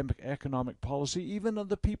bad economic policy, even of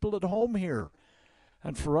the people at home here.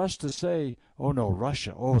 And for us to say, oh, no,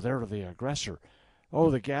 Russia, oh, they're the aggressor. Oh,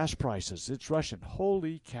 the gas prices, it's Russian.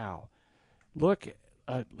 Holy cow. Look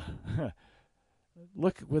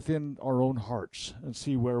within our own hearts and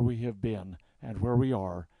see where we have been and where we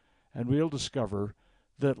are, and we'll discover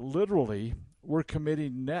that literally we're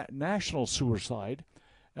committing national suicide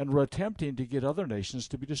and we're attempting to get other nations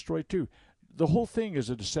to be destroyed too. The whole thing is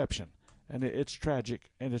a deception, and it's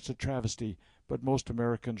tragic, and it's a travesty, but most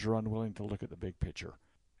Americans are unwilling to look at the big picture.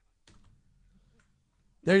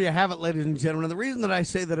 There you have it, ladies and gentlemen. And the reason that I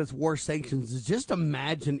say that it's war sanctions is just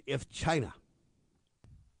imagine if China,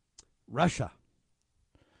 Russia,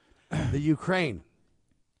 the Ukraine,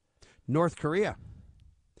 North Korea,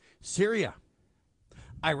 Syria,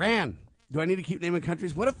 Iran, do I need to keep naming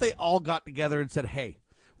countries? What if they all got together and said, hey,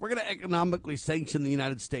 we're going to economically sanction the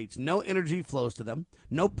United States. No energy flows to them.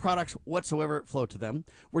 No products whatsoever flow to them.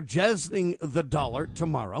 We're jettisoning the dollar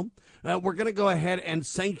tomorrow. We're going to go ahead and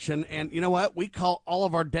sanction. And you know what? We call all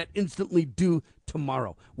of our debt instantly due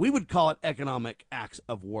tomorrow. We would call it economic acts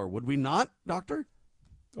of war, would we not, Doctor?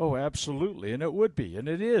 Oh, absolutely, and it would be, and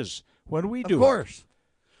it is when we do. Of course.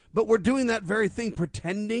 But we're doing that very thing,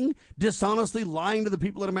 pretending, dishonestly lying to the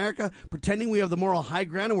people in America, pretending we have the moral high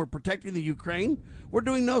ground and we're protecting the Ukraine. We're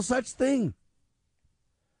doing no such thing.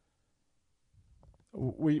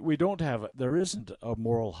 We don't have it. There isn't a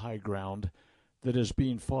moral high ground that is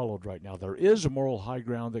being followed right now. There is a moral high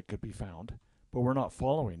ground that could be found, but we're not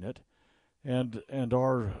following it. And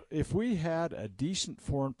if we had a decent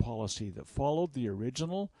foreign policy that followed the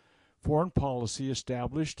original foreign policy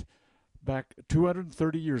established back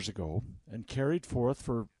 230 years ago and carried forth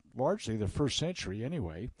for largely the first century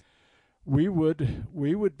anyway, we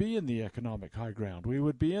would be in the economic high ground. We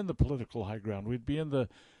would be in the political high ground. We'd be in the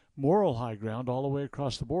moral high ground all the way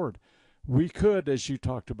across the board. We could, as you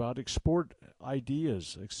talked about, export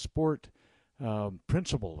ideas, export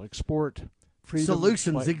principle, export freedom.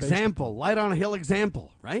 Solutions, example, light on a hill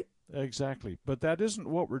example, right? Exactly. But that isn't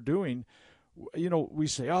what we're doing. You know, we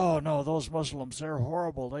say, oh, no, those Muslims, they're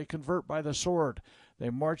horrible. They convert by the sword. They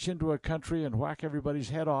march into a country and whack everybody's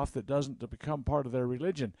head off that doesn't become part of their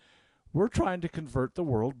religion. We're trying to convert the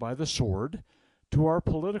world by the sword to our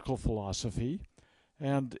political philosophy.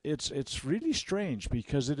 And it's really strange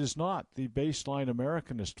because it is not the baseline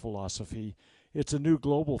Americanist philosophy. It's a new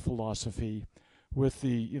global philosophy with the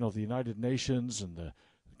United Nations and the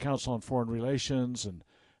Council on Foreign Relations and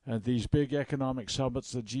these big economic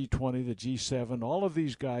summits, the G20, the G7, all of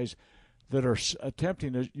these guys that are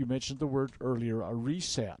attempting, as you mentioned the word earlier, a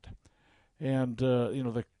reset. And,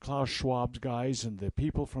 the Klaus Schwab guys and the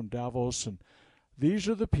people from Davos, and these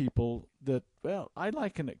are the people that, well, I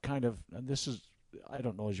liken it kind of, and this is, I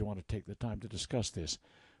don't know as you want to take the time to discuss this,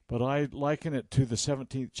 but I liken it to the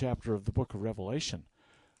 17th chapter of the book of Revelation,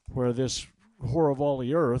 where this whore of all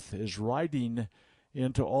the earth is riding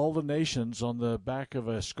into all the nations on the back of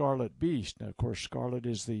a scarlet beast. Now, of course, scarlet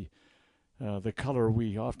is the color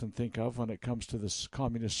we often think of when it comes to this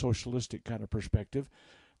communist socialistic kind of perspective.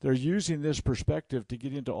 They're using this perspective to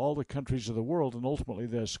get into all the countries of the world, and ultimately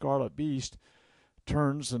the scarlet beast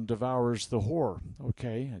turns and devours the whore.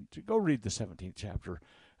 Okay, and go read the 17th chapter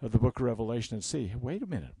of the book of Revelation and see, wait a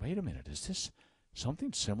minute, is this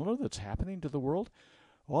something similar that's happening to the world?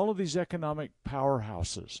 All of these economic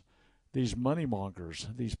powerhouses, these money mongers,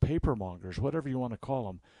 these paper mongers, whatever you want to call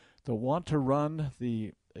them, that want to run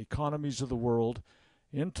the economies of the world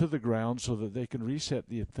into the ground so that they can reset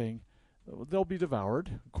the thing, they'll be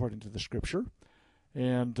devoured, according to the scripture.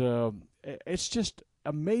 And it's just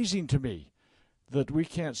amazing to me that we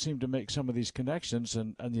can't seem to make some of these connections,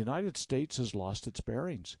 and the United States has lost its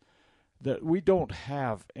bearings. That we don't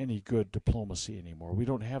have any good diplomacy anymore. We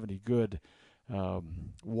don't have any good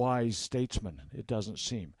wise statesmen, it doesn't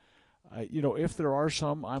seem. If there are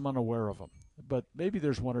some, I'm unaware of them. But maybe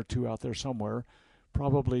there's one or two out there somewhere,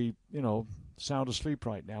 probably, sound asleep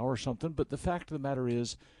right now or something. But the fact of the matter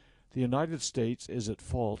is, the United States is at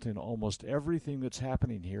fault in almost everything that's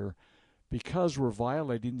happening here because we're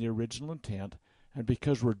violating the original intent and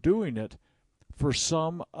because we're doing it for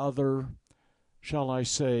some other, shall I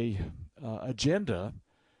say, agenda.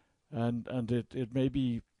 And it may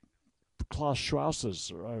be Klaus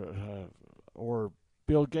Schwarz's or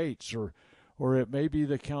Bill Gates, or it may be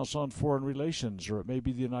the Council on Foreign Relations, or it may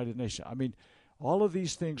be the United Nations. I mean, all of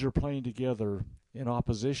these things are playing together in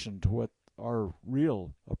opposition to what our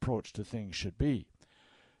real approach to things should be.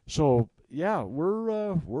 So, yeah,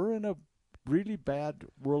 we're in a really bad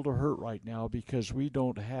world of hurt right now because we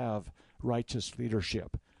don't have righteous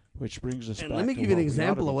leadership, which brings us back to let me give you an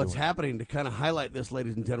example of what's happening to kind of highlight this,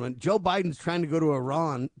 ladies and gentlemen. Joe Biden's trying to go to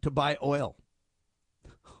Iran to buy oil.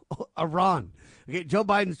 Iran. Okay, Joe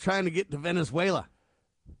Biden's trying to get to Venezuela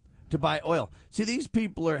to buy oil. See, these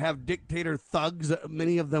people have dictator thugs.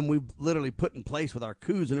 Many of them we've literally put in place with our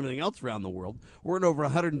coups and everything else around the world. We're in over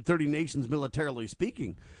 130 nations militarily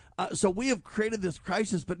speaking. So we have created this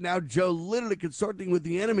crisis, but now Joe literally consorting with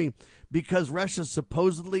the enemy because Russia's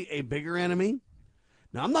supposedly a bigger enemy.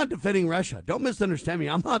 Now, I'm not defending Russia. Don't misunderstand me.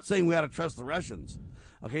 I'm not saying we ought to trust the Russians.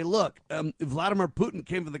 Okay, look, Vladimir Putin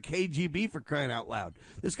came from the KGB, for crying out loud.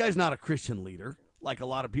 This guy's not a Christian leader, like a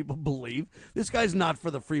lot of people believe. This guy's not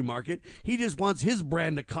for the free market. He just wants his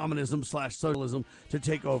brand of communism/socialism to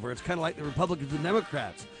take over. It's kind of like the Republicans and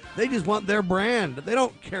Democrats. They just want their brand. They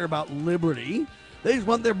don't care about liberty. They just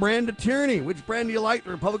want their brand of tyranny. Which brand do you like,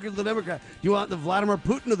 the Republicans or the Democrats? Do you want the Vladimir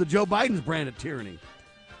Putin or the Joe Biden's brand of tyranny?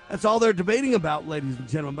 That's all they're debating about, ladies and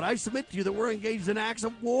gentlemen. But I submit to you that we're engaged in acts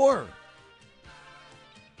of war.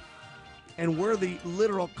 And we're the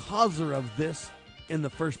literal causer of this in the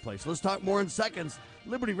first place. Let's talk more in seconds.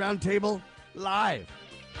 Liberty Roundtable live.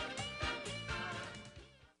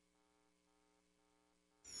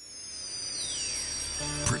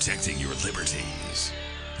 protecting your liberties.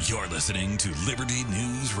 You're listening to Liberty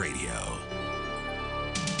News Radio.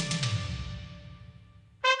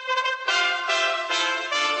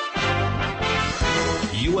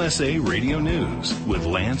 USA Radio News with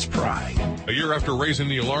Lance Pry. A year after raising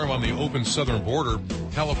the alarm on the open southern border,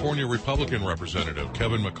 California Republican Representative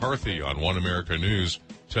Kevin McCarthy on One America News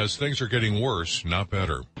says things are getting worse, not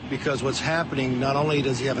better. Because what's happening, not only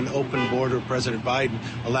does he have an open border, President Biden,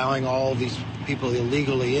 allowing all these people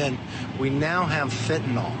illegally in, we now have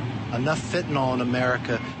fentanyl, enough fentanyl in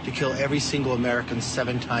America to kill every single American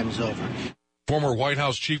 7 times over. Former White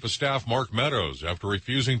House Chief of Staff Mark Meadows, after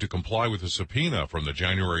refusing to comply with a subpoena from the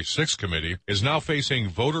January 6th committee, is now facing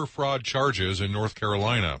voter fraud charges in North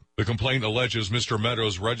Carolina. The complaint alleges Mr.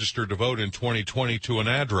 Meadows registered to vote in 2020 to an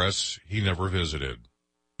address he never visited.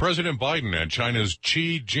 President Biden and China's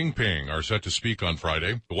Xi Jinping are set to speak on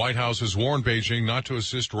Friday. The White House has warned Beijing not to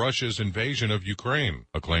assist Russia's invasion of Ukraine,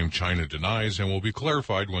 a claim China denies and will be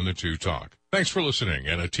clarified when the two talk. Thanks for listening,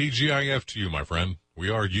 and a TGIF to you, my friend. We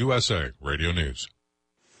are USA Radio News.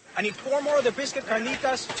 I need 4 more of the biscuit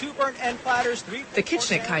carnitas, 2 burnt end platters, 3... The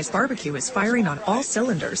kitchen at Kai's Barbecue is firing on all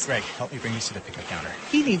cylinders. Greg, help me bring these to the pickup counter.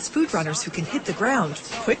 He needs food runners who can hit the ground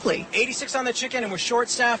quickly. 86 on the chicken and we're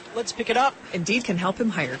short-staffed. Let's pick it up. Indeed can help him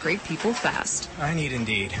hire great people fast. I need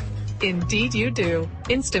Indeed. Indeed you do.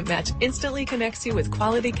 Instant Match instantly connects you with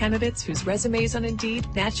quality candidates whose resumes on Indeed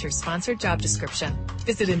match your sponsored job description.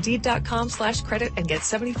 Visit Indeed.com/credit and get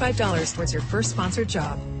 $75 towards your first sponsored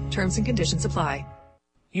job. Terms and conditions apply.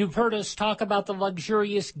 You've heard us talk about the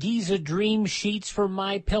luxurious Giza Dream Sheets for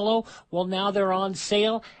MyPillow. Well, now they're on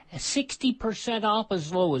sale, 60% off,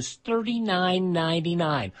 as low as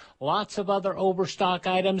 $39.99. Lots of other overstock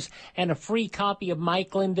items and a free copy of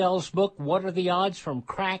Mike Lindell's book, What Are the Odds from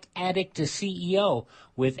Crack Addict to CEO,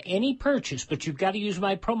 with any purchase, but you've got to use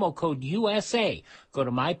my promo code USA. Go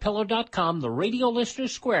to MyPillow.com, the Radio Listener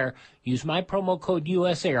Square, use my promo code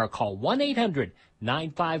USA, or call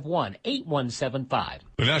 1-800-951-8175.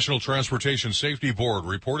 The National Transportation Safety Board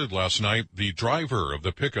reported last night the driver of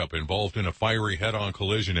the pickup involved in a fiery head-on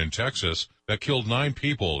collision in Texas that killed 9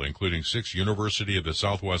 people, including 6 University of the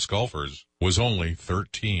Southwest golfers, was only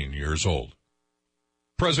 13 years old.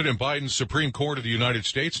 President Biden's Supreme Court of the United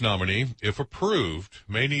States nominee, if approved,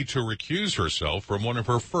 may need to recuse herself from one of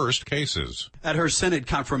her first cases. At her Senate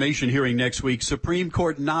confirmation hearing next week, Supreme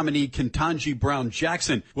Court nominee Ketanji Brown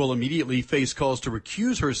Jackson will immediately face calls to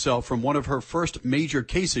recuse herself from one of her first major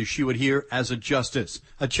cases she would hear as a justice,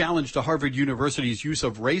 a challenge to Harvard University's use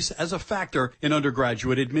of race as a factor in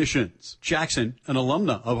undergraduate admissions. Jackson, an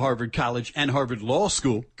alumna of Harvard College and Harvard Law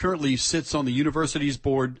School, currently sits on the university's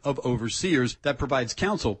board of overseers that provides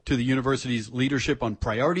counsel to the university's leadership on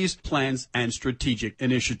priorities, plans, and strategic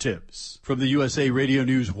initiatives. From the USA Radio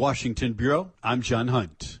News Washington Bureau, I'm John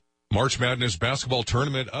Hunt. March Madness basketball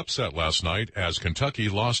tournament upset last night as Kentucky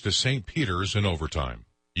lost to St. Peter's in overtime.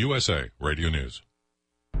 USA Radio News.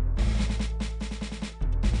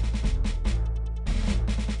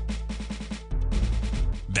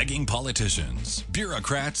 Begging politicians,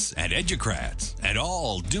 bureaucrats, and educrats, and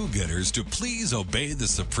all do-gooders to please obey the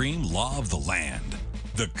supreme law of the land,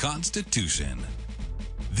 the Constitution.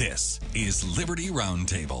 This is Liberty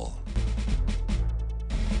Roundtable.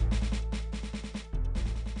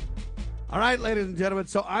 All right, ladies and gentlemen,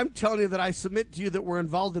 so I'm telling you that I submit to you that we're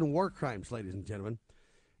involved in war crimes, ladies and gentlemen.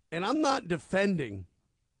 And I'm not defending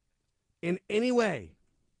in any way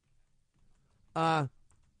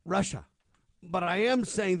Russia. But I am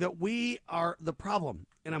saying that we are the problem,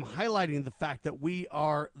 and I'm highlighting the fact that we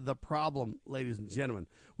are the problem, ladies and gentlemen.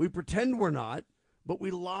 We pretend we're not, but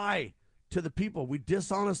we lie to the people. We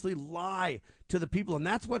dishonestly lie to the people, and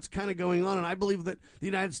that's what's kind of going on. And I believe that the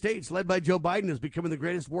United States, led by Joe Biden, is becoming the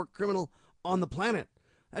greatest war criminal on the planet.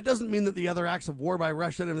 That doesn't mean that the other acts of war by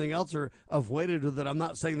Russia and everything else are avoided, or that I'm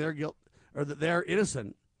not saying they're guilt or that they're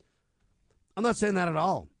innocent. I'm not saying that at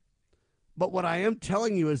all. But what I am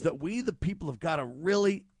telling you is that we, the people, have got to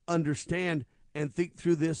really understand and think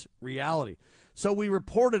through this reality. So we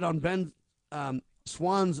reported on Ben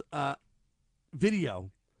Swann's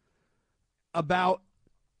video about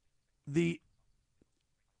the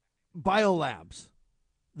biolabs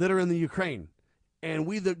that are in the Ukraine. And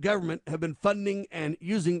we, the government, have been funding and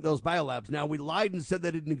using those biolabs. Now, we lied and said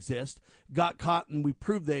they didn't exist, got caught, and we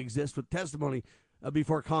proved they exist with testimony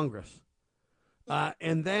before Congress.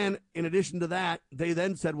 And then, in addition to that, they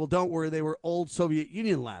then said, well, don't worry, they were old Soviet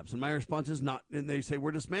Union labs. And my response is not, and they say,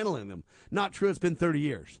 we're dismantling them. Not true, it's been 30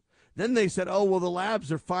 years. Then they said, oh, well, the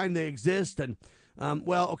labs are fine, they exist. And,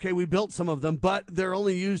 well, okay, we built some of them, but they're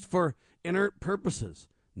only used for inert purposes.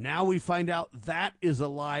 Now we find out that is a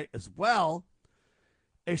lie as well.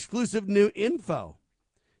 Exclusive new info.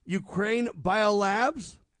 Ukraine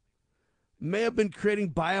biolabs may have been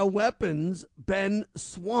creating bioweapons. Ben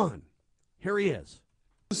Swan. Here he is.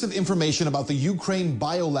 Exclusive information about the Ukraine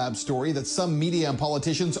biolab story that some media and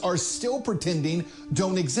politicians are still pretending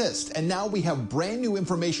don't exist. And now we have brand new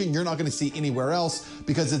information you're not going to see anywhere else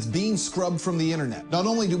because it's being scrubbed from the internet. Not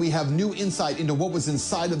only do we have new insight into what was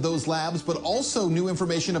inside of those labs, but also new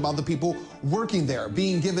information about the people working there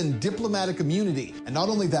being given diplomatic immunity. And not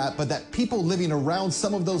only that, but that people living around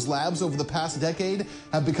some of those labs over the past decade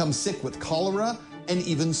have become sick with cholera and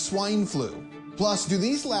even swine flu. Plus, do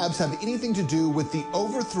these labs have anything to do with the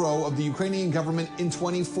overthrow of the Ukrainian government in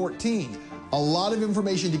 2014? A lot of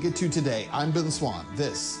information to get to today. I'm Ben Swan.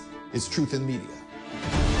 This is Truth in Media.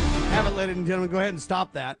 Have it, ladies and gentlemen. Go ahead and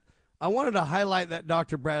stop that. I wanted to highlight that,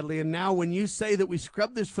 Dr. Bradley. And now when you say that we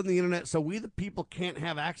scrub this from the internet so we the people can't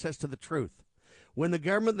have access to the truth, when the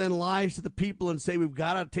government then lies to the people and say we've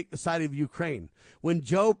got to take the side of Ukraine, when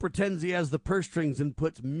Joe pretends he has the purse strings and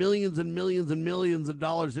puts millions and millions and millions of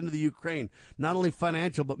dollars into the Ukraine, not only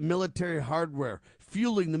financial but military hardware,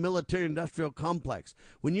 fueling the military-industrial complex,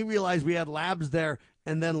 when you realize we had labs there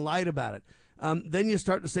and then lied about it, then you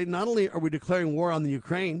start to say not only are we declaring war on the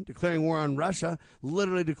Ukraine, declaring war on Russia,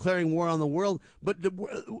 literally declaring war on the world, but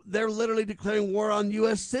they're literally declaring war on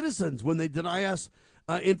U.S. citizens when they deny us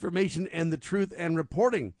information and the truth and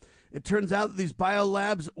reporting. It turns out that these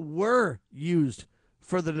biolabs were used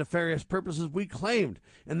for the nefarious purposes we claimed.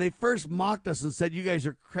 And they first mocked us and said, you guys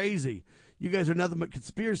are crazy. You guys are nothing but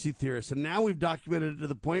conspiracy theorists. And now we've documented it to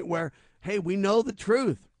the point where, hey, we know the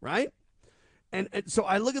truth, right? And so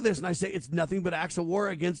I look at this and I say it's nothing but acts of war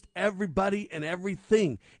against everybody and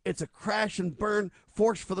everything. It's a crash and burn,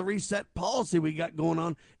 force for the reset policy we got going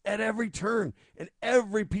on at every turn. And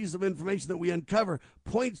every piece of information that we uncover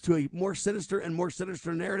points to a more sinister and more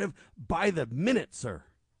sinister narrative by the minute, sir.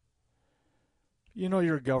 You know,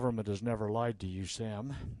 your government has never lied to you,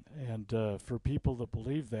 Sam. And for people that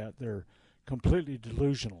believe that, they're completely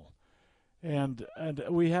delusional. And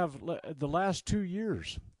we have the last 2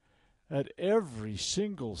 years, at every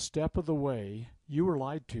single step of the way, you were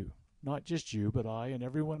lied to. Not just you, but I and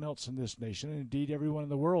everyone else in this nation, and indeed everyone in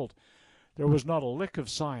the world. There was not a lick of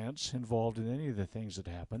science involved in any of the things that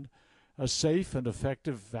happened. A safe and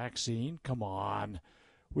effective vaccine? Come on.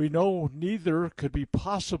 We know neither could be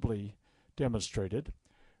possibly demonstrated.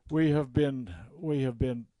 We have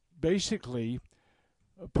been basically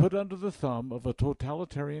put under the thumb of a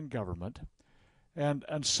totalitarian government, and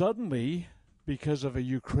suddenly, because of a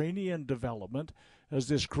Ukrainian development, as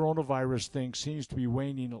this coronavirus thing seems to be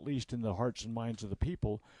waning, at least in the hearts and minds of the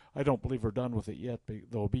people. I don't believe we're done with it yet,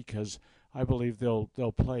 though, because I believe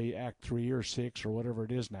they'll play Act 3 or 6 or whatever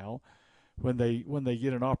it is now, when they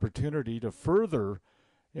get an opportunity to further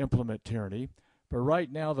implement tyranny. But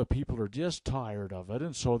right now the people are just tired of it,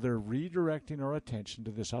 and so they're redirecting our attention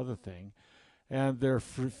to this other thing, and their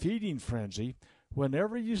feeding frenzy.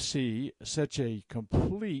 Whenever you see such a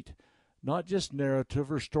complete, not just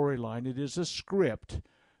narrative or storyline, it is a script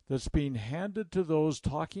that's being handed to those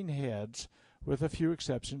talking heads, with a few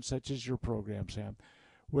exceptions, such as your program, Sam.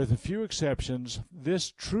 With a few exceptions,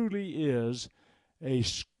 this truly is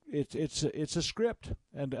it's a script,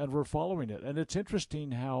 and we're following it. And it's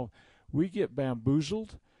interesting how we get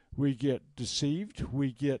bamboozled, we get deceived,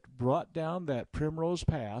 we get brought down that primrose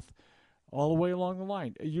path all the way along the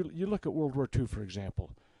line. You look at World War II, for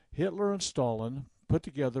example. Hitler and Stalin put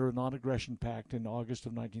together a non-aggression pact in August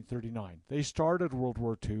of 1939. They started World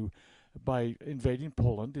War II by invading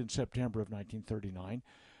Poland in September of 1939.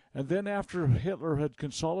 And then after Hitler had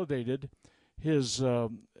consolidated his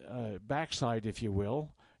backside, if you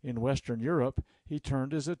will, in Western Europe, he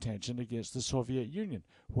turned his attention against the Soviet Union.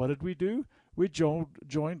 What did we do? We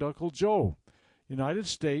joined Uncle Joe. United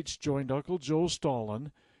States joined Uncle Joe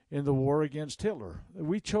Stalin in the war against Hitler.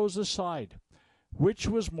 We chose a side. Which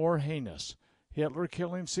was more heinous? Hitler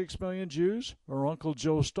killing 6 million Jews, or Uncle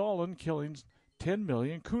Joe Stalin killing 10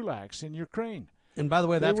 million kulaks in Ukraine? And by the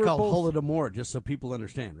way, that's called Holodomor, just so people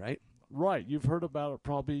understand, right? Right. You've heard about it.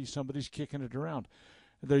 Probably somebody's kicking it around.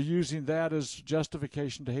 They're using that as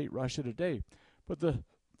justification to hate Russia today. But the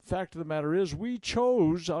fact of the matter is, we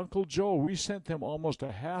chose Uncle Joe. We sent them almost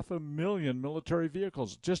 500,000 military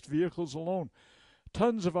vehicles, just vehicles alone.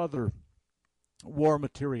 Tons of other war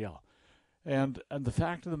material. And the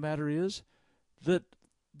fact of the matter is that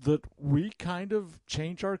we kind of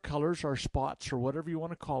change our colors, our spots, or whatever you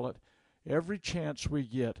want to call it, every chance we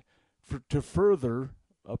get to further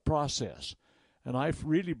a process. And I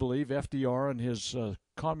really believe FDR and his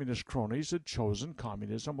communist cronies had chosen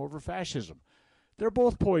communism over fascism. They're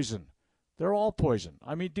both poison. They're all poison.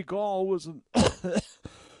 I mean, de Gaulle was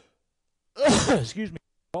excuse me,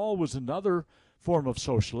 all was another form of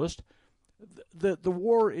socialist. The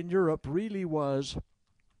war in Europe really was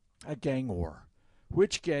a gang war.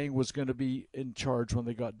 Which gang was going to be in charge when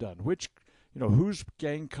they got done? Whose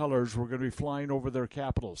gang colors were going to be flying over their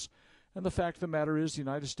capitals? And the fact of the matter is, the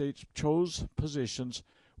United States chose positions.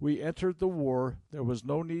 We entered the war. There was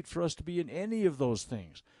no need for us to be in any of those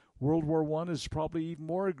things. World War I is probably even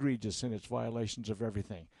more egregious in its violations of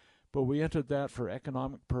everything. But we entered that for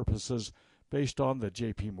economic purposes based on the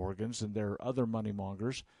J.P. Morgans and their other money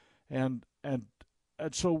mongers. And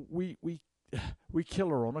so we kill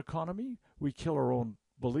our own economy. We kill our own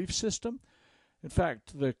belief system. In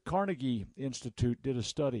fact, the Carnegie Institute did a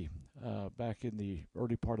study back in the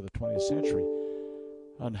early part of the 20th century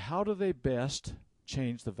on how do they best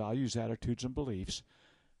change the values, attitudes, and beliefs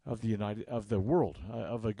of the world,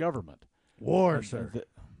 of a government. War, sir.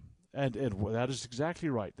 And that is exactly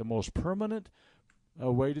right. The most permanent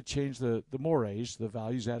way to change the mores, the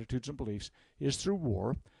values, attitudes, and beliefs, is through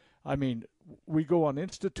war. I mean, we go on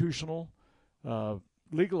institutional,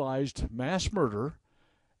 legalized mass murder,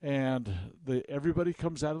 and everybody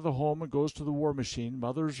comes out of the home and goes to the war machine.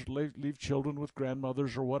 Mothers leave children with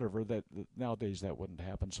grandmothers or whatever. That nowadays that wouldn't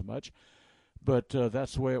happen so much, but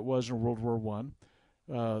that's the way it was in World War I.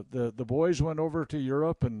 The boys went over to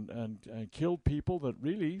Europe and killed people that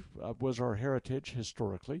really was our heritage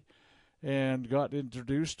historically, and got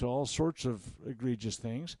introduced to all sorts of egregious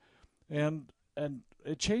things, and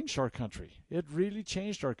it changed our country. It really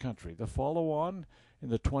changed our country. The follow-on in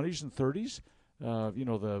the 20s and 30s,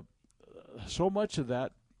 so much of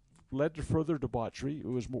that led to further debauchery. It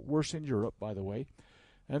was worse in Europe, by the way,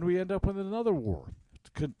 and we end up with another war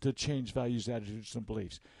to change values, attitudes, and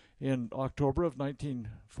beliefs. In October of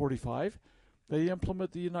 1945, they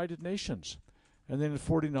implement the United Nations. And then in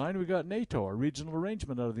 1949, we got NATO, a regional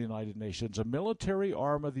arrangement out of the United Nations, a military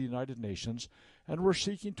arm of the United Nations, and we're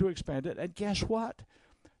seeking to expand it. And guess what?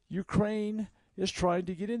 Ukraine is trying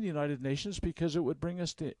to get in the United Nations because it would bring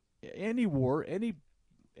us to any war, any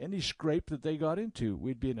scrape that they got into,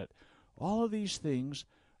 we'd be in it. All of these things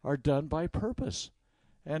are done by purpose.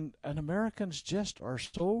 And Americans just are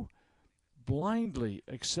so blindly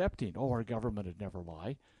accepting, our government would never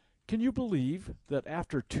lie. Can you believe that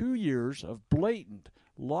after 2 years of blatant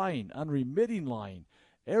lying, unremitting lying,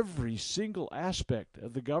 every single aspect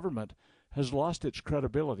of the government has lost its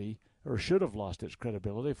credibility, or should have lost its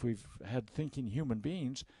credibility if we've had thinking human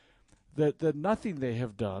beings, that nothing they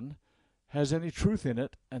have done has any truth in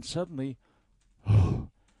it, and suddenly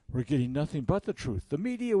we're getting nothing but the truth. The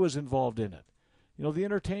media was involved in it. The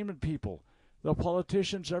entertainment people, the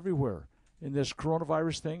politicians everywhere in this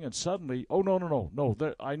coronavirus thing, and suddenly, no,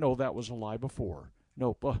 I know that was a lie before.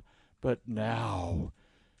 No, but now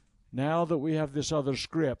that we have this other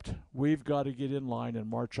script, we've got to get in line and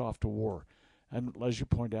march off to war. And as you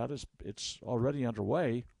point out, it's already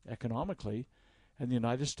underway economically, and the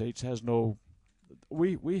United States has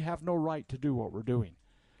we have no right to do what we're doing.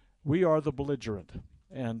 We are the belligerent,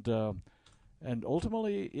 and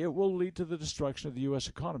ultimately it will lead to the destruction of the U.S.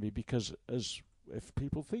 economy because, if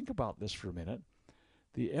people think about this for a minute,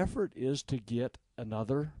 the effort is to get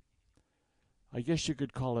another, I guess you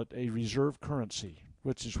could call it a reserve currency,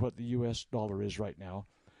 which is what the U.S. dollar is right now.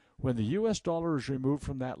 When the U.S. dollar is removed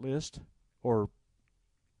from that list or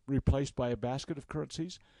replaced by a basket of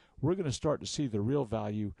currencies, we're going to start to see the real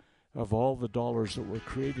value of all the dollars that were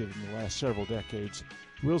created in the last several decades.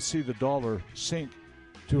 We'll see the dollar sink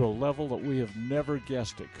to a level that we have never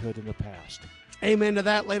guessed it could in the past. Amen to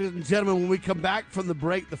that, ladies and gentlemen. When we come back from the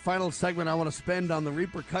break, the final segment I want to spend on the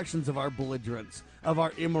repercussions of our belligerence, of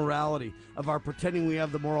our immorality, of our pretending we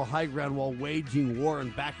have the moral high ground while waging war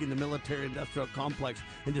and backing the military-industrial complex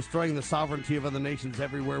and destroying the sovereignty of other nations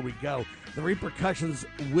everywhere we go. The repercussions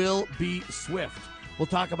will be swift. We'll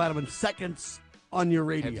talk about them in seconds on your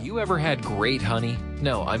radio. Have you ever had great honey?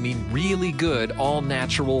 No, I mean really good,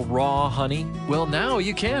 all-natural, raw honey? Well, now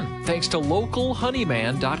you can, thanks to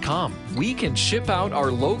LocalHoneyman.com. We can ship out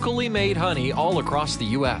our locally made honey all across the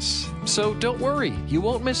U.S. So don't worry, you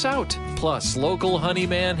won't miss out. Plus, Local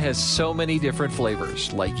Honeyman has so many different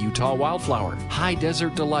flavors, like Utah Wildflower, High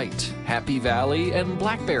Desert Delight, Happy Valley, and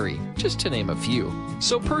Blackberry, just to name a few.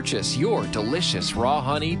 So purchase your delicious raw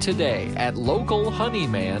honey today at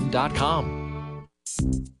LocalHoneyman.com.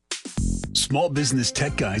 Small Business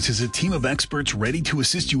Tech Guys is a team of experts ready to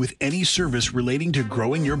assist you with any service relating to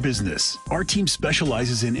growing your business. Our team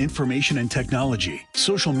specializes in information and technology,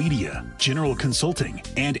 social media, general consulting,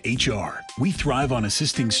 and HR. We thrive on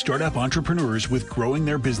assisting startup entrepreneurs with growing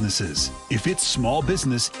their businesses. If it's small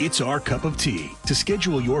business, it's our cup of tea. To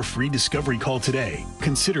schedule your free discovery call today,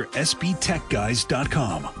 consider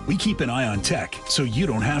sbtechguys.com. We keep an eye on tech so you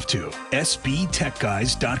don't have to.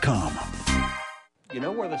 sbtechguys.com. You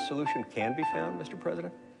know where the solution can be found, Mr.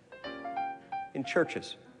 President? In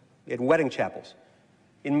churches, in wedding chapels,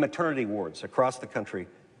 in maternity wards across the country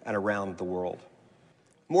and around the world.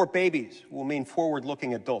 More babies will mean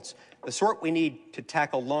forward-looking adults, the sort we need to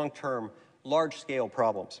tackle long-term, large-scale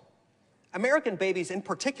problems. American babies in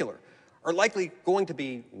particular are likely going to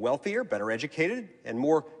be wealthier, better educated, and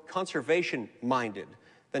more conservation-minded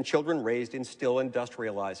than children raised in still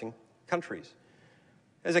industrializing countries.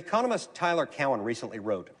 As economist Tyler Cowen recently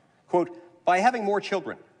wrote, quote, "By having more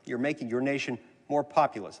children, you're making your nation more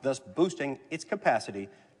populous, thus boosting its capacity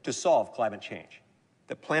to solve climate change.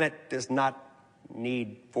 The planet does not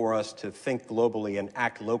need for us to think globally and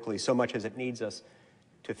act locally so much as it needs us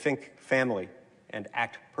to think family and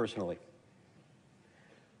act personally.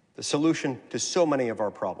 The solution to so many of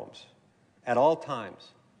our problems, at all times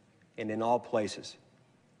and in all places,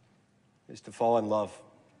 is to fall in love,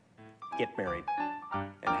 get married,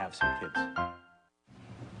 and have some kids."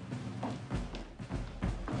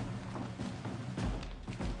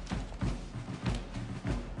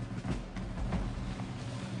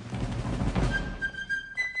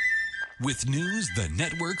 With news the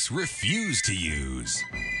networks refuse to use.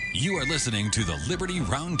 You are listening to the Liberty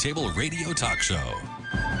Roundtable Radio Talk Show.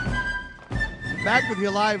 Back with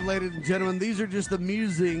you live, ladies and gentlemen. These are just the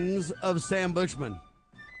musings of Sam Bushman.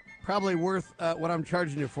 Probably worth what I'm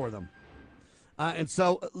charging you for them. And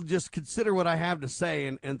so just consider what I have to say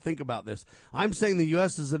and think about this. I'm saying the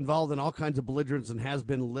U.S. is involved in all kinds of belligerence and has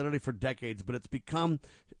been literally for decades, but it's become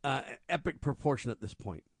epic proportion at this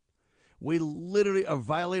point. We literally are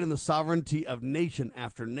violating the sovereignty of nation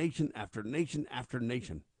after nation after nation after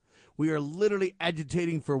nation. We are literally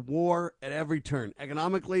agitating for war at every turn,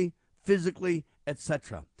 economically, physically,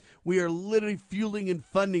 etc. We are literally fueling and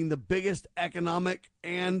funding the biggest economic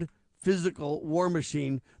and physical war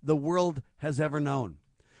machine the world has ever known.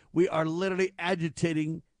 We are literally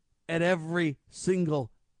agitating at every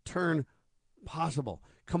single turn possible.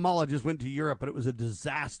 Kamala just went to Europe, but it was a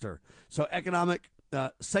disaster. So economic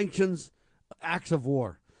sanctions, acts of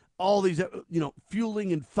war, all these,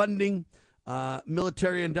 fueling and funding,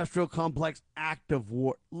 military industrial complex, act of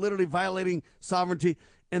war, literally violating sovereignty,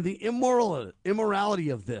 and the immorality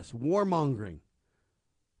of this warmongering,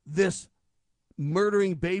 this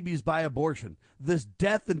murdering babies by abortion, this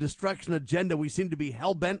death and destruction agenda we seem to be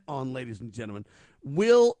hell-bent on, ladies and gentlemen,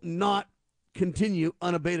 will not continue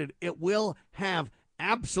unabated. It will have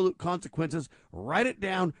absolute consequences. Write it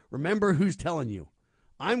down. Remember who's telling you.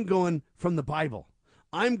 I'm going from the Bible.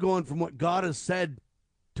 I'm going from what God has said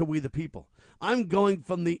to we the people. I'm going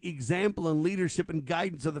from the example and leadership and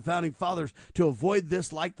guidance of the founding fathers to avoid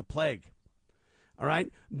this like the plague. All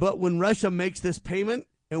right? But when Russia makes this payment,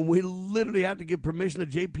 and we literally have to give permission to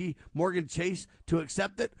J.P. Morgan Chase to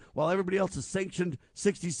accept it while everybody else is sanctioned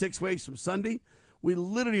 66 ways from Sunday, we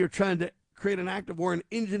literally are trying to create an act of war and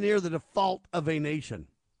engineer the default of a nation.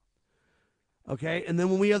 Okay? And then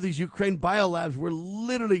when we have these Ukraine biolabs, we're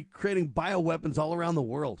literally creating bioweapons all around the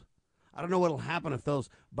world. I don't know what will happen if those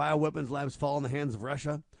bioweapons labs fall in the hands of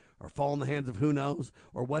Russia or fall in the hands of who knows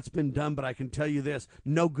or what's been done, but I can tell you this,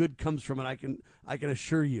 no good comes from it, I can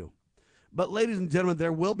assure you. But, ladies and gentlemen,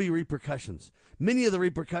 there will be repercussions. Many of the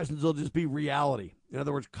repercussions will just be reality. In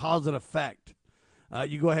other words, cause and effect.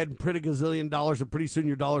 You go ahead and print a gazillion dollars, and pretty soon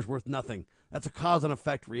your dollar's worth nothing. That's a cause and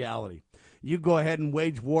effect reality. You go ahead and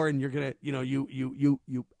wage war, and you're going to,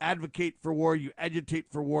 you advocate for war, you agitate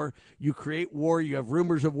for war, you create war, you have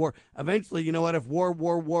rumors of war. Eventually, you know what? If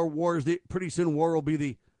war is pretty soon war will be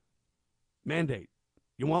the mandate.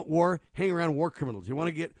 You want war? Hang around war criminals. You want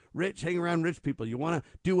to get rich? Hang around rich people. You want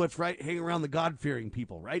to do what's right? Hang around the God-fearing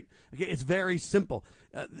people, right? Okay, it's very simple.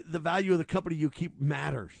 The value of the company you keep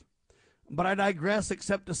matters. But I digress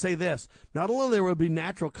except to say this. Not only there will be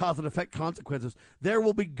natural cause and effect consequences, there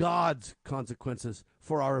will be God's consequences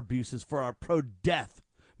for our abuses, for our pro-death,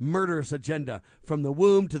 murderous agenda from the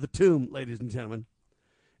womb to the tomb, ladies and gentlemen.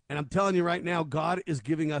 And I'm telling you right now, God is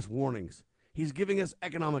giving us warnings. He's giving us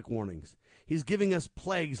economic warnings. He's giving us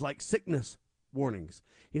plagues like sickness warnings.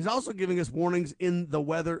 He's also giving us warnings in the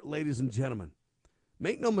weather, ladies and gentlemen.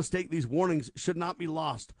 Make no mistake, these warnings should not be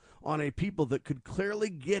lost on a people that could clearly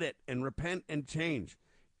get it and repent and change.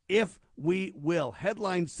 If we will.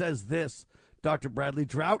 Headline says this Dr. Bradley,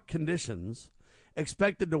 drought conditions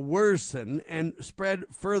expected to worsen and spread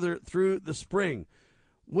further through the spring.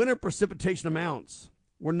 Winter precipitation amounts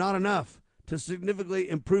were not enough to significantly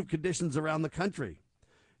improve conditions around the country,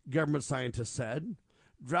 government scientists said.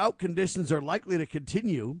 Drought conditions are likely to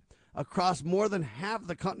continue across more than half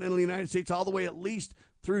the continental United States all the way at least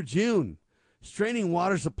through June, straining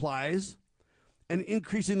water supplies and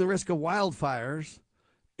increasing the risk of wildfires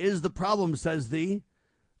is the problem, says the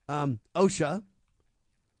OSHA,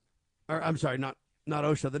 or I'm sorry, not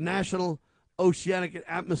OSHA, the National Oceanic and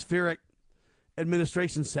Atmospheric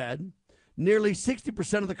Administration said. Nearly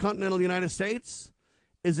 60% of the continental United States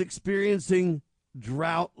is experiencing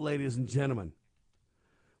drought, ladies and gentlemen,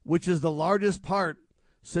 which is the largest part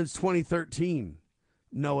since 2013,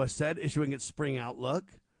 NOAA said, issuing its spring outlook.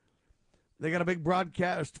 They got a big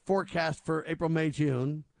broadcast forecast for April, May,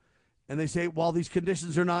 June, and they say while these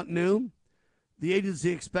conditions are not new, the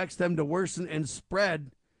agency expects them to worsen and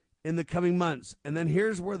spread in the coming months. And then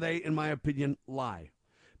here's where they, in my opinion, lie.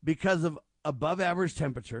 Because of above average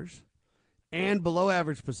temperatures and below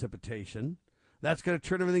average precipitation, that's going to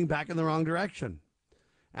turn everything back in the wrong direction.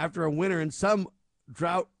 After a winter in some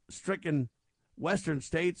drought-stricken western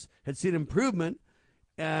states had seen improvement,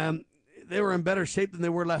 they were in better shape than they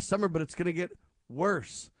were last summer, but it's going to get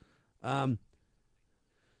worse.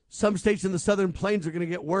 Some states in the southern plains are going to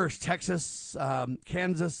get worse, Texas,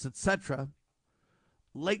 Kansas, etc.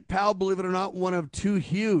 Lake Powell, believe it or not, one of two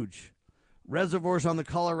huge reservoirs on the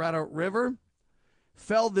Colorado River,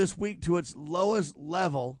 fell this week to its lowest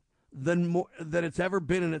level than it's ever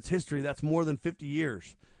been in its history. That's more than 50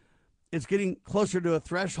 years. It's getting closer to a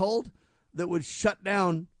threshold that would shut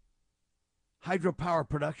down hydropower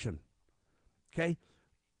production. Okay?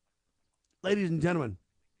 Ladies and gentlemen,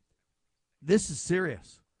 this is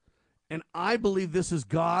serious. And I believe this is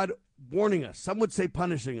God warning us. Some would say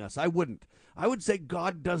punishing us. I wouldn't. I would say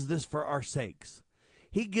God does this for our sakes.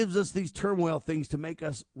 He gives us these turmoil things to make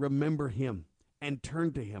us remember him and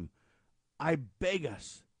turn to him. I beg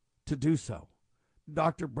us to do so.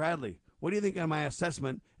 Dr. Bradley, what do you think on my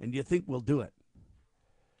assessment, and do you think we'll do it?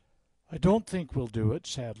 I don't think we'll do it,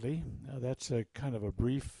 sadly. That's a kind of a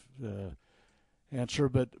brief answer,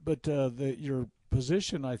 but your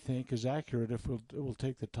position, I think, is accurate if we'll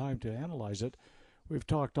take the time to analyze it. We've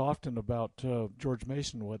talked often about George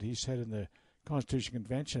Mason, what he said in the Constitution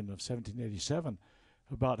Convention of 1787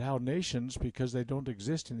 about how nations, because they don't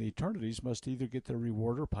exist in the eternities, must either get their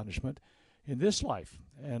reward or punishment in this life.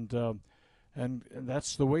 And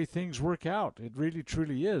that's the way things work out. It really,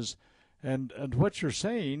 truly is. And what you're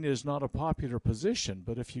saying is not a popular position,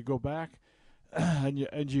 but if you go back and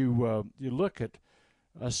you look at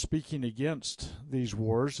us speaking against these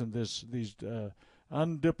wars and these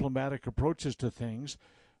undiplomatic approaches to things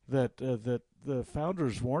that the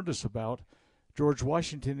founders warned us about, George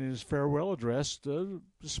Washington in his farewell address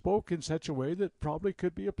spoke in such a way that probably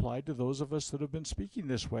could be applied to those of us that have been speaking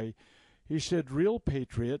this way. He said, real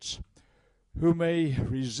patriots who may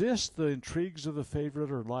resist the intrigues of the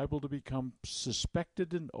favorite are liable to become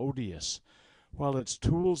suspected and odious, while its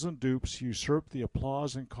tools and dupes usurp the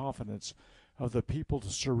applause and confidence of the people to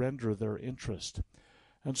surrender their interest.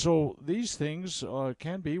 And so these things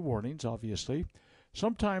can be warnings, obviously.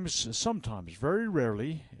 Sometimes, very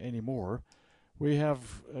rarely anymore, we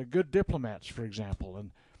have good diplomats, for example.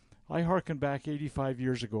 And I hearken back 85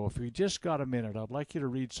 years ago. If we just got a minute, I'd like you to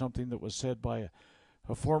read something that was said by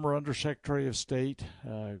a former Undersecretary of State,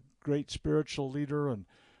 great spiritual leader and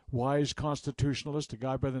wise constitutionalist, a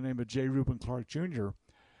guy by the name of J. Reuben Clark, Jr.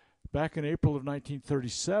 Back in April of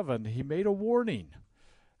 1937, he made a warning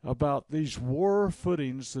about these war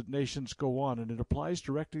footings that nations go on, and it applies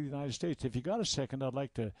directly to the United States. If you got a second, I'd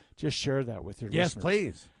like to just share that with your listeners. Yes,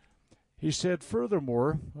 please. He said,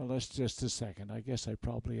 furthermore, well, let's just a second. I guess I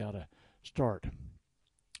probably ought to start.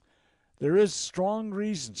 There is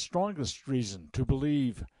strongest reason to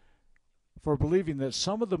believing that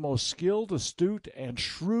some of the most skilled, astute, and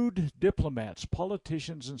shrewd diplomats,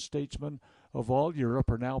 politicians, and statesmen of all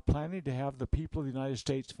Europe are now planning to have the people of the United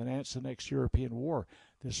States finance the next European war.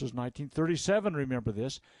 This was 1937, remember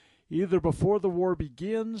this, either before the war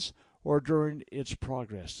begins or during its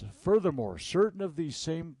progress. Furthermore, certain of these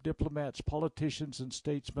same diplomats, politicians, and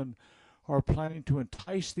statesmen are planning to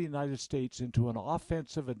entice the United States into an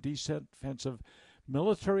offensive and defensive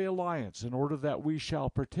military alliance in order that we shall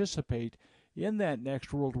participate in that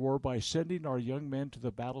next world war by sending our young men to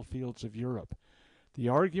the battlefields of Europe. The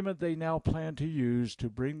argument they now plan to use to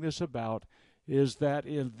bring this about is that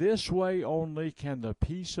in this way only can the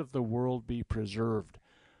peace of the world be preserved.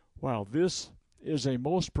 Wow, this is a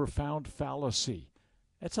most profound fallacy.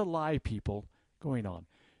 It's a lie, people, going on.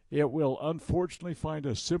 it will unfortunately find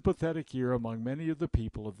a sympathetic ear among many of the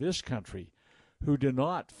people of this country who do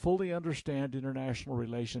not fully understand international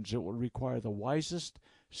relations. It will require the wisest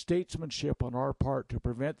statesmanship on our part to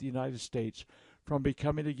prevent the United States from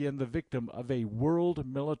becoming again the victim of a world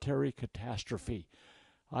military catastrophe.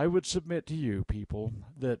 I would submit to you, people,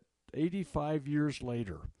 that 85 years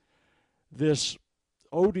later, this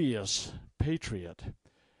odious patriot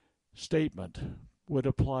statement would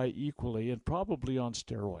apply equally and probably on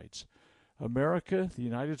steroids. America, the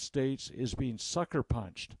United States, is being sucker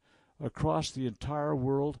punched across the entire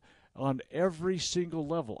world on every single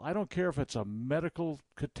level. I don't care if it's a medical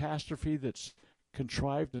catastrophe that's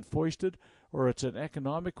contrived and foisted, or it's an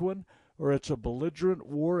economic one, or it's a belligerent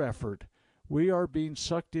war effort. We are being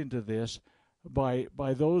sucked into this by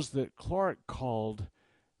those that Clark called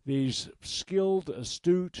these skilled,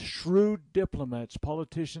 astute, shrewd diplomats,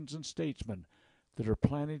 politicians, and statesmen that are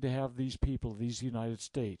planning to have these people, these United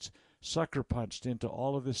States, sucker punched into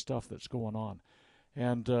all of this stuff that's going on.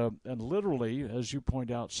 And literally, as you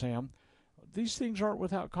point out, Sam, these things aren't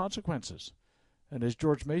without consequences. And as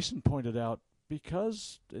George Mason pointed out,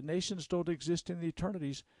 because the nations don't exist in the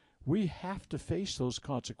eternities, we have to face those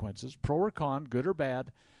consequences, pro or con, good or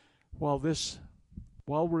bad, while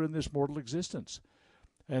we're in this mortal existence.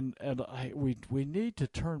 And we need to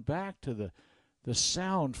turn back to the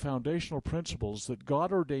sound foundational principles that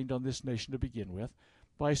God ordained on this nation to begin with.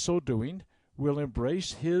 By so doing, we'll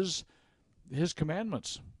embrace His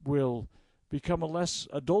commandments. We'll become a less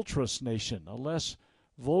adulterous nation, a less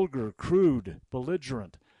vulgar, crude,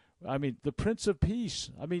 belligerent. I mean, the Prince of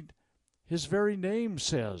Peace, His very name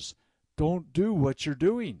says, don't do what you're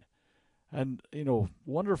doing. And,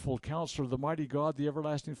 wonderful Counselor, the mighty God, the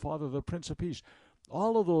everlasting Father, the Prince of Peace.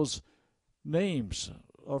 All of those names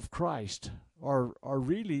of Christ are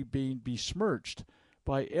really being besmirched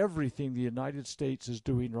by everything the United States is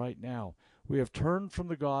doing right now. We have turned from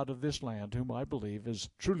the God of this land, whom I believe is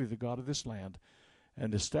truly the God of this land,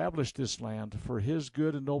 and established this land for His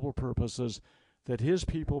good and noble purposes, that His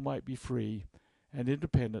people might be free and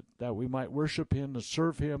independent, that we might worship Him and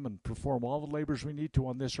serve Him and perform all the labors we need to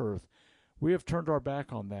on this earth. We have turned our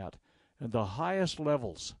back on that. And the highest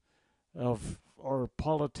levels of our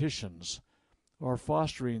politicians are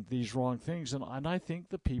fostering these wrong things. And I think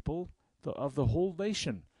the people of the whole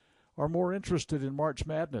nation are more interested in March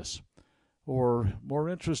Madness, or more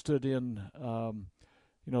interested in,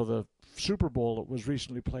 the Super Bowl that was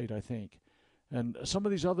recently played, I think. And some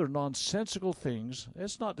of these other nonsensical things,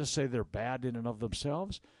 it's not to say they're bad in and of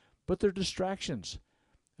themselves, but they're distractions.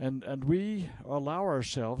 And we allow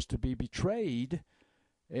ourselves to be betrayed,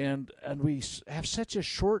 and we have such a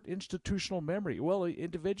short institutional memory. Well,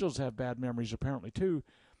 individuals have bad memories apparently too.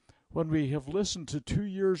 When we have listened to 2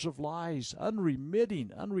 years of lies,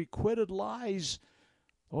 unremitting, unrequited lies.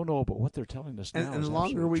 Oh no, but what they're telling us now and is the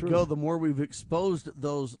longer we true. go, the more we've exposed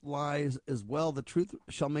those lies as well. The truth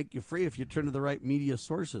shall make you free if you turn to the right media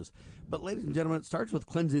sources. But ladies and gentlemen, it starts with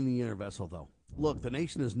cleansing the inner vessel, though. Look, the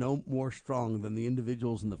nation is no more strong than the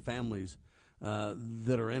individuals and the families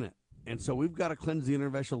that are in it. And so we've got to cleanse the inner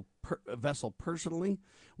vessel personally.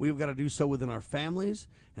 We've got to do so within our families.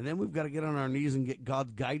 And then we've got to get on our knees and get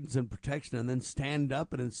God's guidance and protection, and then stand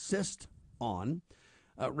up and insist on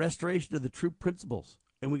restoration of the true principles.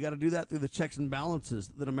 And we got to do that through the checks and balances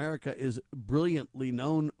that America is brilliantly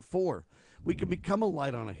known for. We can become a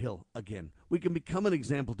light on a hill again. We can become an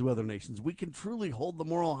example to other nations. We can truly hold the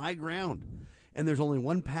moral high ground. And there's only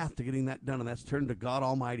one path to getting that done, and that's turn to God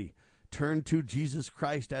Almighty. Turn to Jesus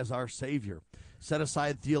Christ as our Savior. Set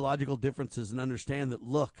aside theological differences and understand that,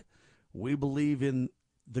 look, we believe in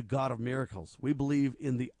the God of miracles. We believe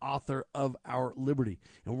in the author of our liberty.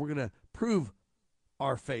 And we're going to prove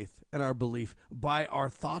our faith and our belief by our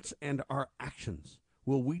thoughts and our actions.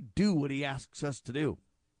 Will we do what He asks us to do?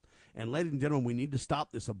 And ladies and gentlemen, we need to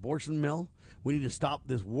stop this abortion mill. We need to stop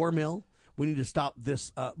this war mill. We need to stop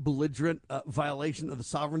this belligerent violation of the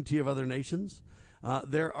sovereignty of other nations.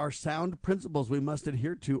 There are sound principles we must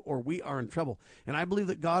adhere to, or we are in trouble. And I believe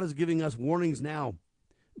that God is giving us warnings now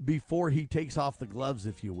before He takes off the gloves,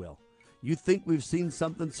 if you will. You think we've seen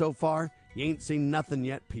something so far? You ain't seen nothing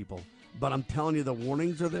yet, people. But I'm telling you, the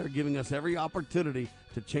warnings are there, giving us every opportunity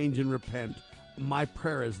to change and repent. My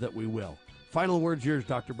prayer is that we will. Final words yours,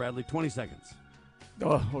 Dr. Bradley, 20 seconds.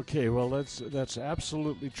 Oh, okay. Well, that's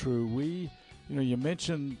absolutely true. You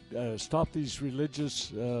mentioned stop these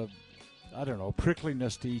religious,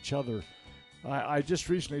 prickliness to each other. I just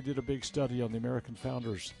recently did a big study on the American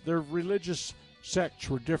founders. Their religious sects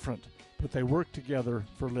were different, but they worked together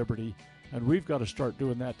for liberty, and we've got to start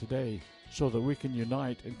doing that today so that we can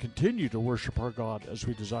unite and continue to worship our God as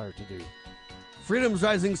we desire to do.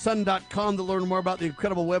 FreedomsRisingSun.com to learn more about the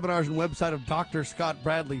incredible webinars and website of Dr. Scott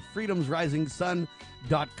Bradley.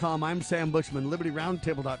 FreedomsRisingSun.com. I'm Sam Bushman,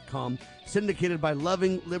 LibertyRoundtable.com, syndicated by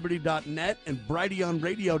LovingLiberty.net and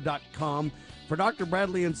BrighteonRadio.com. For Dr.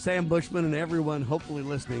 Bradley and Sam Bushman and everyone hopefully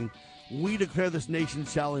listening, we declare this nation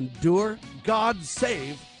shall endure. God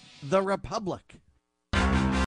save the Republic.